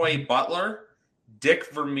 Leroy Butler,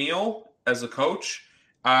 Dick Vermeil as a coach,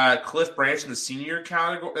 Cliff Branch in the senior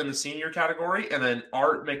category, and then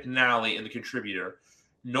Art McNally in the contributor.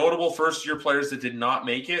 Notable first-year players that did not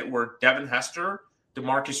make it were Devin Hester,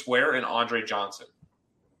 DeMarcus Ware, and Andre Johnson.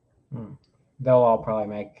 They'll all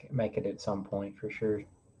probably make it at some point for sure.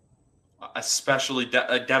 Especially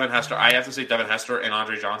Devin Hester. I have to say Devin Hester and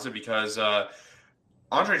Andre Johnson because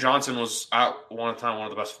Andre Johnson was at one of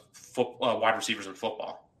the best wide receivers in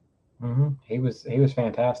football. Mm-hmm. He was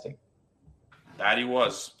fantastic. That he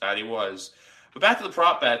was. But back to the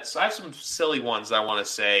prop bets. I have some silly ones that I want to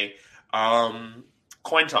say.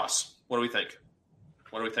 Coin toss. What do we think?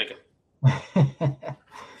 What are we thinking?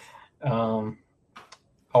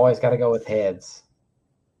 Always got to go with heads.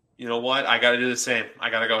 You know what? I got to do the same. I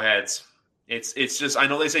got to go heads. It's just, I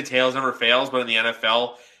know they say tails never fails, but in the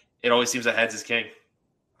NFL, it always seems that heads is king.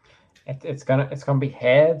 It's gonna be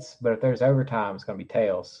heads, but if there's overtime, it's gonna be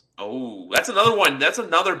tails. Oh, that's another one. That's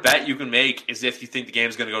another bet you can make is if you think the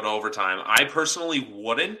game's gonna go to overtime. I personally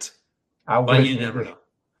wouldn't. But you never know.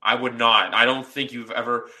 I would not. I don't think you've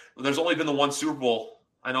ever. There's only been the one Super Bowl.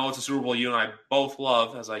 I know it's a Super Bowl you and I both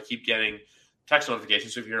love, as I keep getting text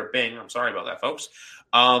notifications. So if you hear a bing, I'm sorry about that, folks.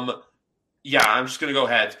 Yeah, I'm just gonna go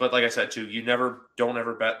heads. But like I said too, don't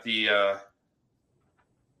ever bet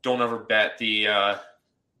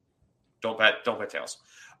tails.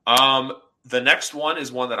 The next one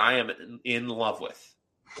is one that I am in love with.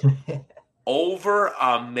 Over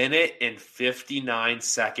 1 and 59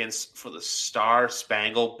 seconds for the Star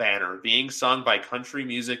Spangled Banner being sung by country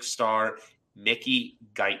music star Mickey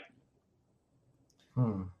Guyton.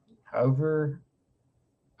 Over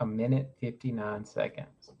 1 59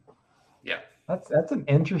 seconds. Yeah. That's an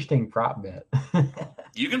interesting prop bet.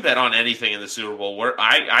 You can bet on anything in the Super Bowl. Where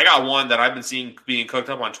I got one that I've been seeing being cooked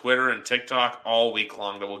up on Twitter and TikTok all week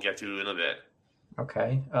long that we'll get to in a bit.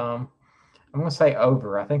 Okay. I'm going to say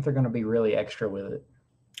over. I think they're going to be really extra with it.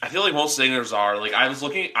 I feel like most singers are. Like I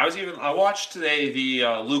watched today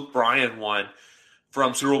the Luke Bryan one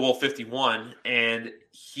from Super Bowl 51, and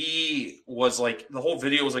he was like, the whole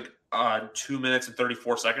video was like 2 minutes and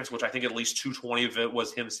 34 seconds, which I think at least 2:20 of it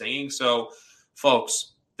was him singing. So,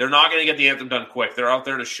 folks, they're not going to get the anthem done quick. They're out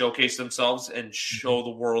there to showcase themselves and show the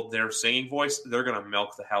world their singing voice. They're going to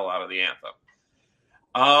milk the hell out of the anthem.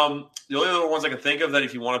 The only other ones I can think of that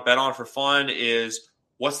if you want to bet on for fun is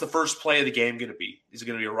what's the first play of the game going to be? Is it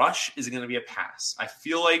going to be a rush? Is it going to be a pass? I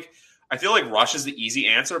feel like rush is the easy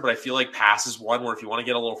answer, but I feel like pass is one where if you want to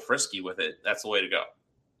get a little frisky with it, that's the way to go.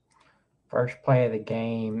 First play of the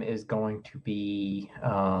game is going to be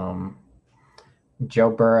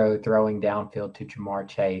Joe Burrow throwing downfield to Jamar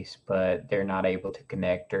Chase, but they're not able to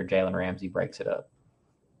connect, or Jalen Ramsey breaks it up.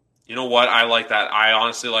 You know what? I like that. I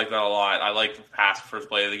honestly like that a lot. I like the pass first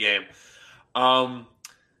play of the game.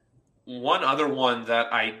 One other one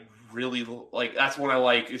that I really like, that's what I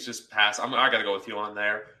like, is just pass. I got to go with you on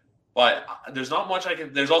there. But there's not much I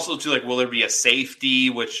can – there's also, too, like, will there be a safety,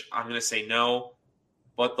 which I'm going to say no.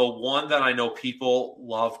 But the one that I know people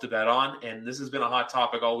love to bet on, and this has been a hot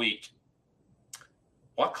topic all week,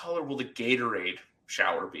 what color will the Gatorade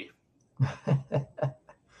shower be?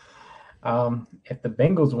 If the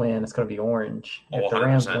Bengals win, it's going to be orange. If the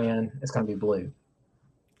Rams win, it's going to be blue.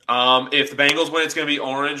 If the Bengals win, it's going to be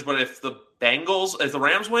orange. But if the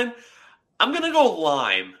Rams win, I'm going to go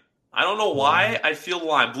lime. I don't know why. I feel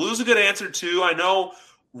lime. Blue's a good answer too. I know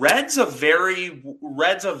red's a very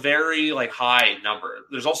like high number.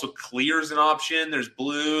 There's also clear's an option. There's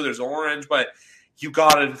blue. There's orange. But you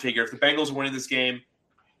got to figure if the Bengals are winning this game,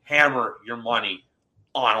 hammer your money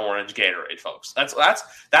on orange Gatorade, folks. That's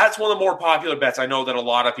one of the more popular bets I know that a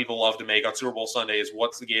lot of people love to make on Super Bowl Sunday is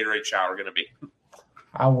what's the Gatorade shower going to be?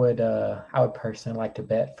 I would personally like to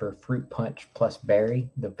bet for fruit punch plus berry,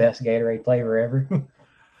 the best Gatorade flavor ever.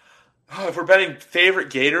 If we're betting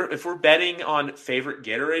on favorite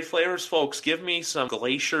Gatorade flavors, folks, give me some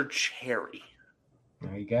Glacier Cherry.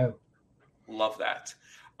 There you go. Love that.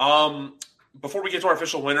 Before we get to our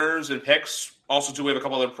official winners and picks, also too, we have a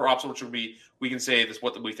couple other props, which would be we can say this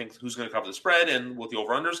what we think who's going to cover the spread and what the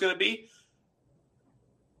over/under is going to be.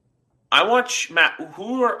 I want you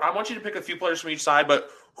to pick a few players from each side, but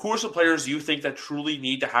who are some players you think that truly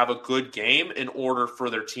need to have a good game in order for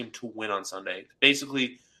their team to win on Sunday?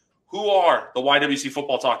 Basically, who are the YWC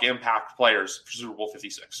Football Talk impact players for Super Bowl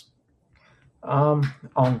 56?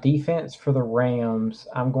 On defense for the Rams,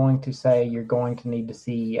 I'm going to say you're going to need to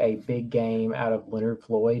see a big game out of Leonard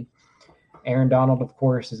Floyd. Aaron Donald, of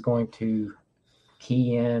course, is going to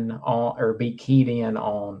be keyed in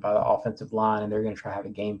on by the offensive line, and they're going to try to have a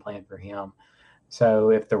game plan for him.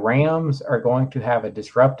 So if the Rams are going to have a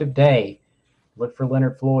disruptive day, look for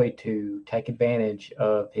Leonard Floyd to take advantage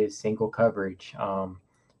of his single coverage.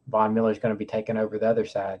 Von Miller is going to be taking over the other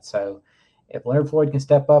side. So if Leonard Floyd can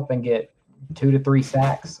step up and get 2 to 3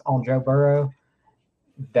 sacks on Joe Burrow,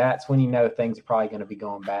 that's when you know things are probably going to be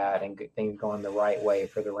going bad and things going the right way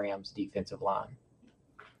for the Rams defensive line.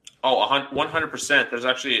 Oh, 100%. There's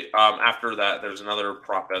actually, after that, there's another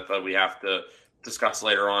prop bet that we have to discuss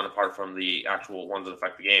later on, apart from the actual ones that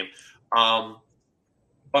affect the game.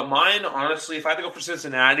 But mine, honestly, if I had to go for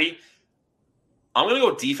Cincinnati, I'm going to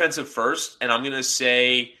go defensive first, and I'm going to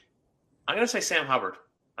say Sam Hubbard.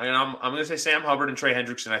 I'm going to say Sam Hubbard and Trey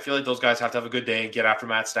Hendrickson. I feel like those guys have to have a good day and get after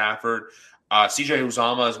Matt Stafford. CJ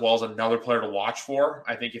Uzomah as well as another player to watch for.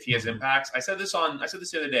 I think if he has impacts. I said this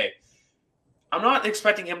the other day. I'm not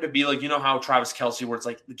expecting him to be like, how Travis Kelce, where it's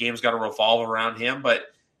like the game's got to revolve around him. But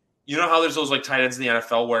you know how there's those like tight ends in the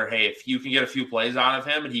NFL where, hey, if you can get a few plays out of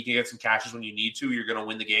him and he can get some catches when you need to, you're going to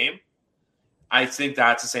win the game. I think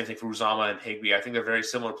that's the same thing for Uzomah and Higbee. I think they're very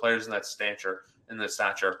similar players in that stature.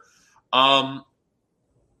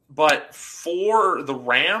 But for the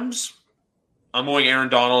Rams, I'm going Aaron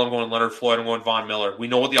Donald. I'm going Leonard Floyd. I'm going Von Miller. We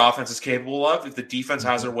know what the offense is capable of. If the defense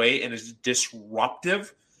has their way and is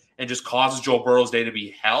disruptive and just causes Joe Burrow's day to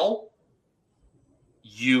be hell,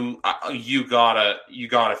 you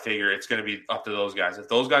gotta figure it's going to be up to those guys. If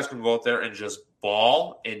those guys can go out there and just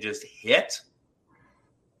ball and just hit,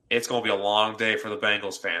 it's going to be a long day for the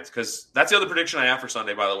Bengals fans. Because that's the other prediction I have for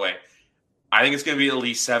Sunday, by the way. I think it's going to be at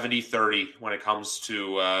least 70-30 when it comes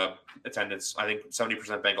to attendance. I think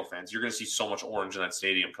 70% Bengal fans. You're going to see so much orange in that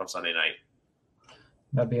stadium come Sunday night.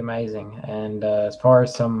 That'd be amazing. And as far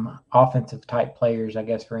as some offensive type players, I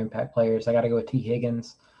guess for impact players, I got to go with T.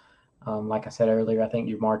 Higgins. Like I said earlier, I think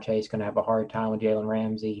Jamar Chase is going to have a hard time with Jalen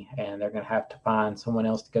Ramsey, and they're going to have to find someone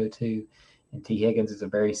else to go to. And T. Higgins is a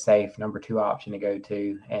very safe number 2 option to go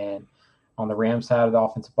to. And on the Rams side of the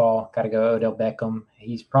offensive ball, got to go Odell Beckham.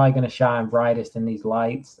 He's probably going to shine brightest in these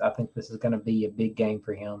lights. I think this is going to be a big game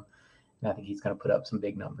for him, and I think he's going to put up some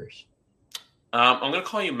big numbers. I'm going to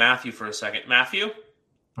call you Matthew for a second. Matthew?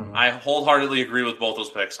 I wholeheartedly agree with both those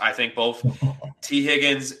picks. I think both T.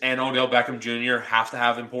 Higgins and Odell Beckham Jr. have to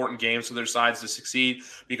have important games for their sides to succeed,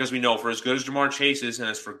 because we know for as good as Jamar Chase is and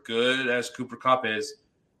as for good as Cooper Kupp is,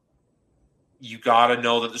 you got to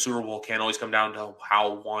know that the Super Bowl can't always come down to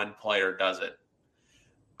how one player does it.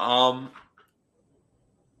 Also,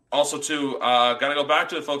 too, got to go back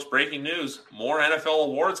to it, folks. Breaking news. More NFL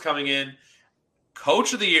awards coming in.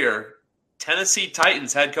 Coach of the Year, Tennessee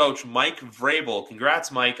Titans head coach Mike Vrabel.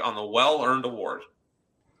 Congrats, Mike, on the well-earned award.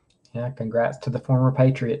 Yeah, congrats to the former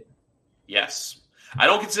Patriot. Yes. I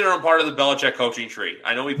don't consider him part of the Belichick coaching tree.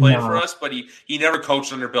 I know he played for us, but he never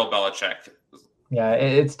coached under Bill Belichick. Yeah,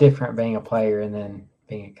 it's different being a player and then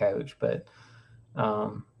being a coach. But,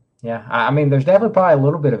 yeah, I mean, there's definitely probably a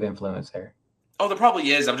little bit of influence there. Oh, there probably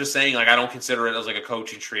is. I'm just saying, like, I don't consider it as like a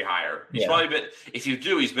coaching tree hire. He's probably been, if you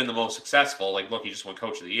do, he's been the most successful. Like, look, he just won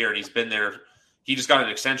Coach of the Year, and he's been there. He just got an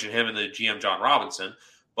extension, him and the GM John Robinson.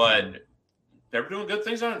 But they're doing good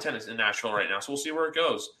things out in tennis in Nashville right now, so we'll see where it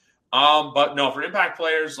goes. But no, for impact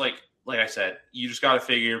players, like I said, you just got to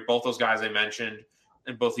figure both those guys I mentioned,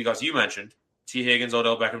 and both you guys you mentioned, T. Higgins,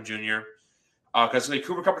 Odell Beckham Jr. Because like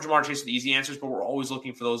Cooper Kupp and Jamar Chase are the easy answers, but we're always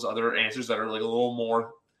looking for those other answers that are like a little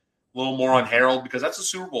more unheralded, because that's a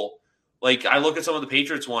Super Bowl. Like, I look at some of the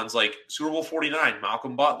Patriots ones, like Super Bowl 49,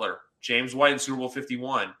 Malcolm Butler, James White in Super Bowl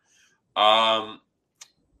 51. Hell,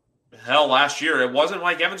 last year it wasn't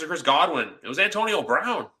Mike Evans or Chris Godwin. It was Antonio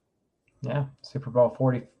Brown. Yeah, Super Bowl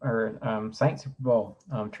 40 or Saints Super Bowl,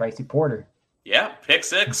 Tracy Porter. Yeah, pick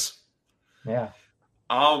six. Yeah.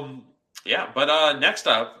 But next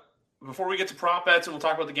up, before we get to prop bets and we'll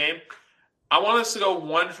talk about the game, I want us to go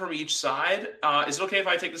one from each side. Is it okay if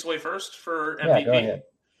I take this away first for MVP? Yeah, go ahead.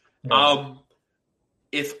 Go ahead.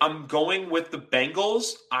 If I'm going with the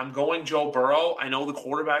Bengals, I'm going Joe Burrow. I know the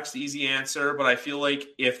quarterback's the easy answer, but I feel like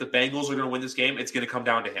if the Bengals are going to win this game, it's going to come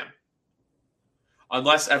down to him.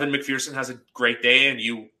 Unless Evan McPherson has a great day and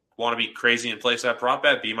you want to be crazy and place that prop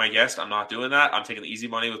bet, be my guest. I'm not doing that. I'm taking the easy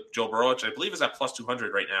money with Joe Burrow, which I believe is at plus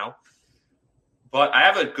 200 right now. But I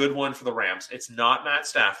have a good one for the Rams. It's not Matt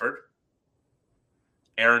Stafford.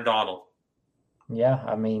 Aaron Donald. Yeah,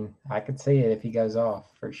 I mean, I could see it if he goes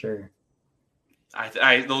off for sure.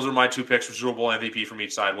 Those are my two picks for Super Bowl MVP from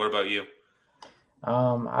each side. What about you?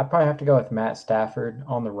 I'd probably have to go with Matt Stafford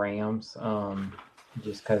on the Rams,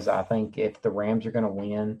 just because I think if the Rams are going to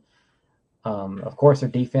win, of course their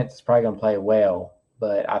defense is probably going to play well,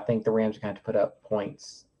 but I think the Rams are going to have to put up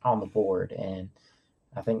points on the board, and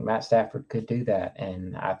I think Matt Stafford could do that.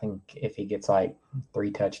 And I think if he gets like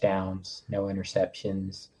 3 touchdowns, no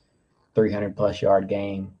interceptions, 300-plus yard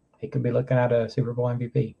game, he could be looking at a Super Bowl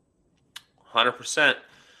MVP. 100%.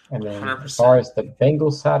 And then 100%. As far as the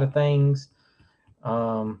Bengals side of things,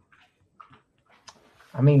 I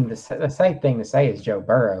mean, the safe thing to say is Joe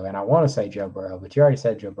Burrow, and I want to say Joe Burrow, but you already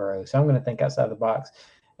said Joe Burrow, so I'm going to think outside the box,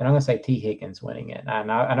 and I'm going to say T. Higgins winning it. I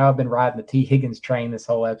know I've been riding the T. Higgins train this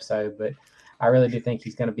whole episode, but I really do think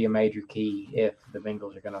he's going to be a major key if the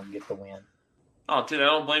Bengals are going to get the win. Oh, dude, I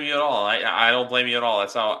don't blame you at all. I don't blame you at all.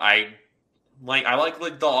 That's how I like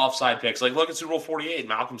the offside picks. Like, look at Super Bowl 48,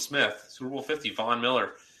 Malcolm Smith. Super Bowl 50, Von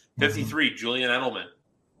Miller. 53, Julian Edelman.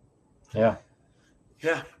 Yeah.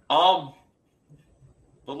 Yeah. But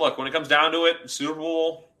look, when it comes down to it, Super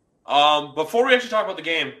Bowl. Before we actually talk about the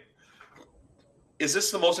game, is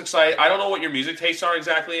this the most exciting? I don't know what your music tastes are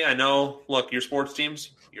exactly. I know, look, your sports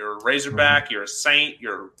teams, you're a Razorback, you're a Saint,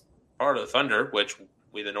 you're part of the Thunder, which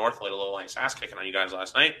we, the North, laid a little nice ass kicking on you guys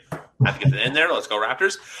last night. Have to get it in there. Let's go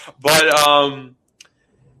Raptors. But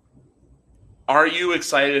are you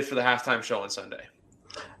excited for the halftime show on Sunday?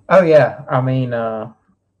 Oh, yeah. I mean,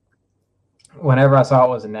 whenever I saw it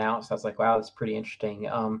was announced, I was like, wow, that's pretty interesting.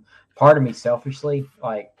 Part of me selfishly,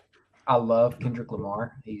 like, I love Kendrick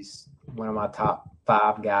Lamar. He's one of my top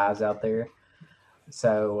 5 guys out there.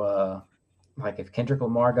 So, like, if Kendrick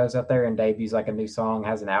Lamar goes out there and debuts like a new song,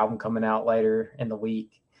 has an album coming out later in the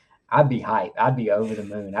week, I'd be hyped. I'd be over the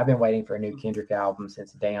moon. I've been waiting for a new Kendrick album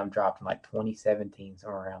since Damn dropped in like 2017,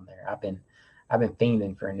 somewhere around there. I've been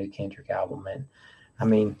fiending for a new Kendrick album, and I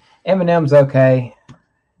mean, Eminem's okay,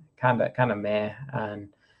 kind of meh, and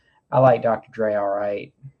I like Dr. Dre all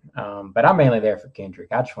right, but I'm mainly there for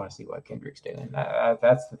Kendrick. I just want to see what Kendrick's doing.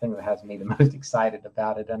 That's the thing that has me the most excited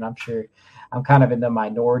about it, and I'm sure I'm kind of in the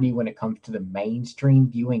minority when it comes to the mainstream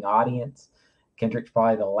viewing audience. Kendrick's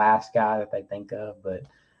probably the last guy that they think of, but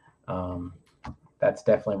that's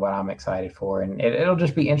definitely what I'm excited for, and it'll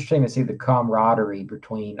just be interesting to see the camaraderie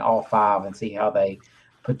between all 5 and see how they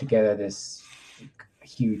put together this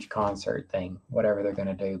huge concert thing, whatever they're going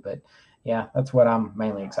to do. But yeah, that's what I'm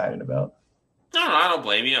mainly excited about. No, I don't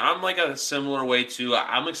blame you. I'm like a similar way too.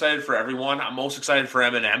 I'm excited for everyone. I'm most excited for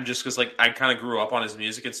Eminem just because like I kind of grew up on his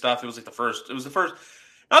music and stuff. It was like the first. It was the first,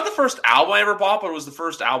 not the first album I ever bought, but it was the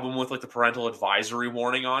first album with like the parental advisory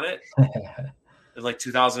warning on it in like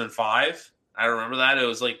 2005. I remember that. It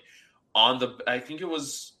was like on the. I think it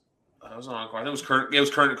was. I was on Encore. I think it was current. It was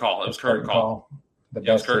Current Call. It was Current Call. The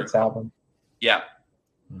Yeah, it was best Current hits Call. album. Yeah,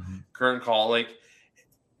 Mm-hmm. Current Call. Like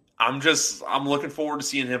I'm looking forward to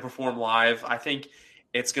seeing him perform live. I think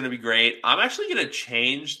it's going to be great. I'm actually going to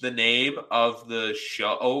change the name of the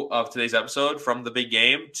show of today's episode from The Big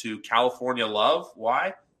Game to California Love.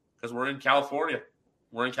 Why? Because we're in California.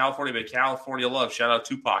 We're in California, but California Love. Shout out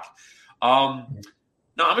Tupac. No,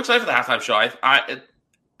 I'm excited for the halftime show.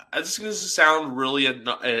 This is going to sound really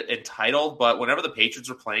entitled, but whenever the Patriots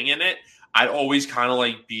are playing in it, I'd always kind of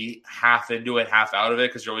like be half into it, half out of it,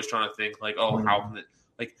 because you're always trying to think like, oh, how can it,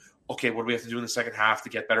 like, okay, what do we have to do in the second half to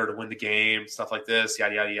get better to win the game, stuff like this,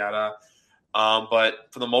 yada yada yada. But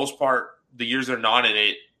for the most part, the years they're not in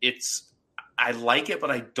it, I like it,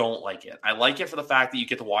 but I don't like it. I like it for the fact that you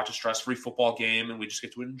get to watch a stress-free football game and we just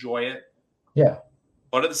get to enjoy it. Yeah.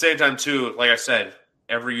 But at the same time, too, like I said,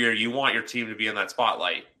 every year you want your team to be in that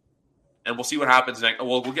spotlight. And we'll see what happens next.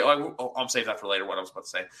 We'll get. I'll save that for later. What I was about to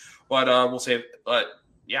say, but we'll save. But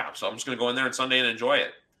yeah, so I'm just going to go in there on Sunday and enjoy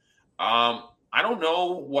it. I don't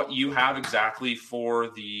know what you have exactly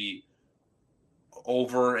for the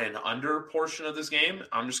over and under portion of this game.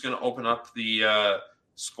 I'm just going to open up the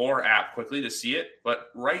score app quickly to see it.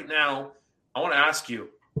 But right now, I want to ask you: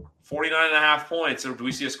 49.5 points. Or do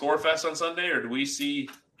we see a score fest on Sunday, or do we see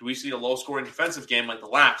a low scoring defensive game like the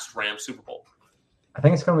last Rams Super Bowl? I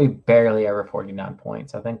think it's going to be barely over 49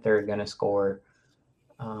 points. I think they're going to score.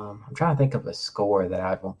 I'm trying to think of a score that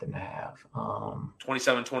I'd want them to have.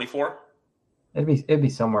 27-24? It'd be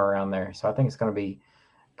somewhere around there. So I think it's going to be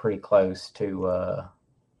pretty close to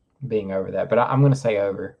being over that. But I'm going to say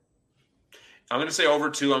over. I'm going to say over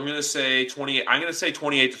too. I'm going to say 28. I'm going to say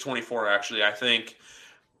 28-24. Actually,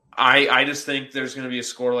 I just think there's going to be a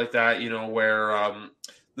score like that. Where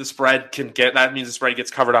the spread can get. That means the spread gets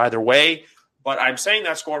covered either way. But I'm saying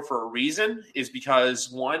that score for a reason is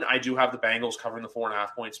because, one, I do have the Bengals covering the 4.5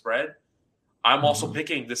 point spread. I'm also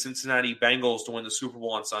picking the Cincinnati Bengals to win the Super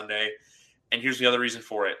Bowl on Sunday. And here's the other reason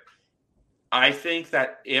for it. I think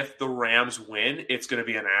that if the Rams win, it's going to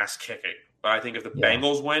be an ass kicking. But I think if the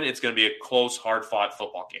Bengals win, it's going to be a close, hard-fought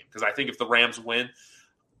football game. Because I think if the Rams win,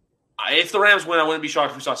 I wouldn't be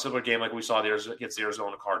shocked if we saw a similar game like we saw against the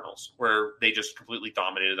Arizona Cardinals, where they just completely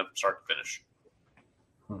dominated them from start to finish.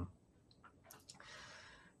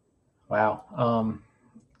 Wow.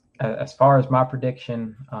 As far as my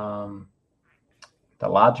prediction, the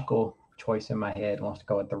logical choice in my head wants to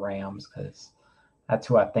go with the Rams because that's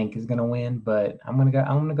who I think is going to win. But I'm going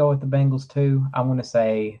to go with the Bengals too. I'm going to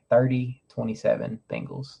say 30-27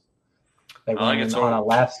 Bengals. They won on a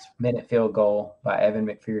last-minute field goal by Evan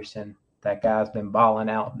McPherson. That guy's been balling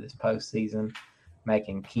out this postseason,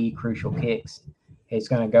 making key, crucial kicks. He's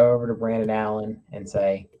going to go over to Brandon Allen and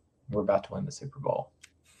say, "We're about to win the Super Bowl."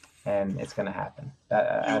 And it's going to happen.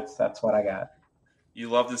 That's what I got.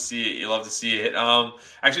 You love to see it.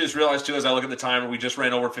 Actually, just realized too as I look at the timer, we just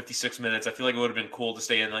ran over 56 minutes. I feel like it would have been cool to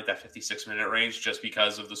stay in like that 56-minute range just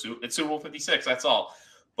because of it's Super Bowl 56. That's all.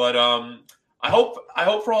 But I hope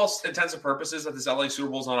for all intents and purposes that this LA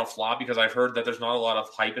Super Bowl is on a flop because I've heard that there's not a lot of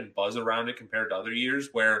hype and buzz around it compared to other years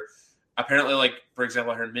where apparently, like for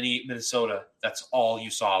example, I heard Minnesota. That's all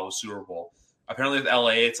you saw was Super Bowl. Apparently with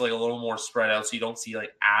LA, it's like a little more spread out, so you don't see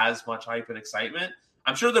like as much hype and excitement.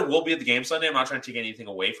 I'm sure there will be at the game Sunday. I'm not trying to take anything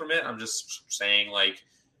away from it. I'm just saying like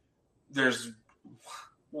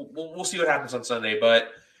we'll see what happens on Sunday.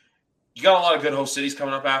 But you got a lot of good host cities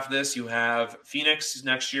coming up after this. You have Phoenix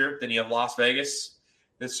next year. Then you have Las Vegas.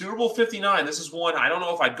 The Super Bowl 59. This is one I don't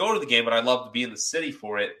know if I'd go to the game, but I'd love to be in the city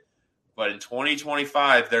for it. But in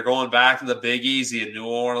 2025, they're going back to the Big Easy in New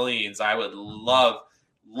Orleans. I would love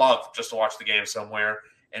just to watch the game somewhere.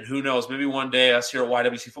 And who knows, maybe one day us here at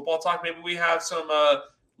YWC Football Talk, maybe we have some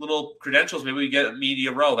little credentials. Maybe we get a media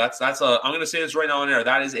row. I'm going to say this right now on air.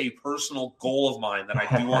 That is a personal goal of mine that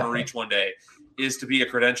I do want to reach one day is to be a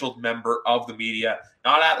credentialed member of the media,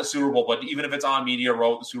 not at the Super Bowl, but even if it's on media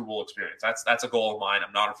row, the Super Bowl experience. That's a goal of mine.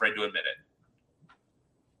 I'm not afraid to admit it.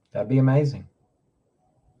 That'd be amazing.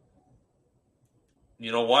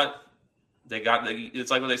 You know what?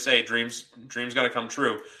 It's like what they say, dreams got to come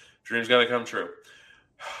true. Dreams got to come true.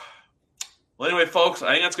 Well, anyway, folks,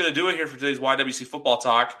 I think that's going to do it here for today's YWC Football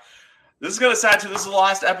Talk. This is going to sad too. This is the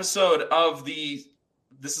last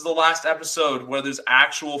episode where there's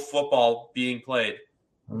actual football being played.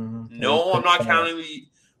 Mm-hmm. No, I'm not counting the.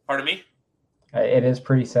 Pardon me. It is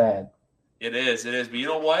pretty sad. It is. But you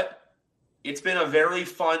know what? It's been a very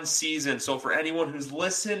fun season. So for anyone who's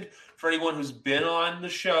listened, for anyone who's been on the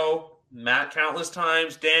show, Matt countless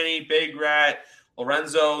times, Danny, Big Rat,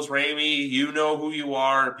 Lorenzo's, Ramey, you know who you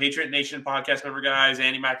are, Patriot Nation podcast member guys,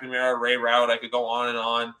 Andy McNamara, Ray Rout, I could go on and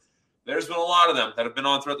on. There's been a lot of them that have been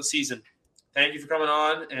on throughout the season. Thank you for coming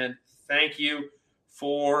on, and thank you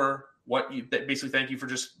for thank you for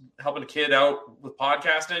just helping a kid out with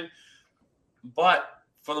podcasting. But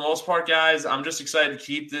for the most part, guys, I'm just excited to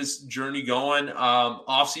keep this journey going.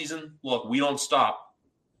 Off season, look, we don't stop.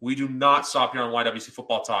 We do not stop here on YWC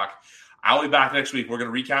Football Talk. I'll be back next week. We're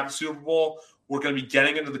going to recap the Super Bowl. We're going to be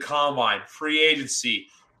getting into the combine, free agency,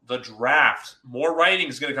 the draft. More writing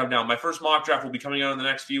is going to come down. My first mock draft will be coming out in the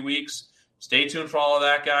next few weeks. Stay tuned for all of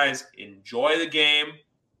that, guys. Enjoy the game.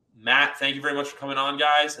 Matt, thank you very much for coming on,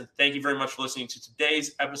 guys. And thank you very much for listening to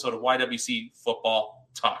today's episode of YWC Football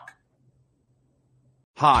Talk.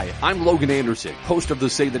 Hi, I'm Logan Anderson, host of the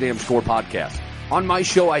Say the Damn Score podcast. On my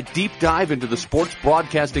show, I deep dive into the sports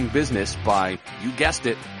broadcasting business by, you guessed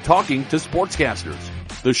it, talking to sportscasters.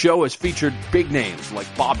 The show has featured big names like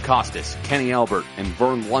Bob Costas, Kenny Albert, and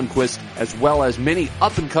Vern Lundquist, as well as many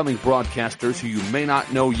up-and-coming broadcasters who you may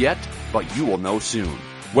not know yet, but you will know soon.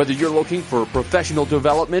 Whether you're looking for professional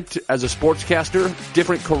development as a sportscaster,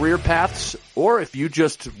 different career paths, or if you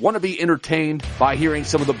just want to be entertained by hearing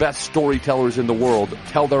some of the best storytellers in the world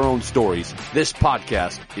tell their own stories, this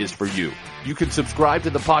podcast is for you. You can subscribe to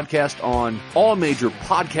the podcast on all major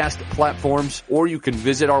podcast platforms, or you can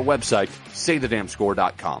visit our website,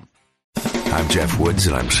 saythedamnscore.com. I'm Jeff Woods,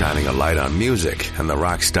 and I'm shining a light on music and the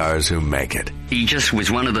rock stars who make it. He just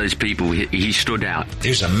was one of those people, he stood out. He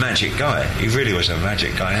was a magic guy. He really was a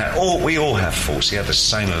magic guy. We all have faults. He had the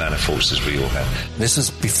same amount of faults as we all have. This was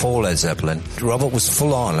before Led Zeppelin. Robert was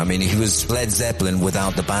full on. I mean, he was Led Zeppelin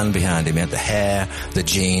without the band behind him. He had the hair, the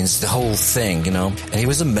jeans, the whole thing, you know. And he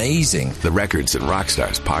was amazing. The Records and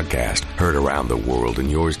Rockstars podcast, heard around the world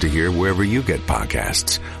and yours to hear wherever you get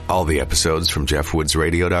podcasts. All the episodes from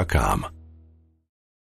JeffWoodsRadio.com.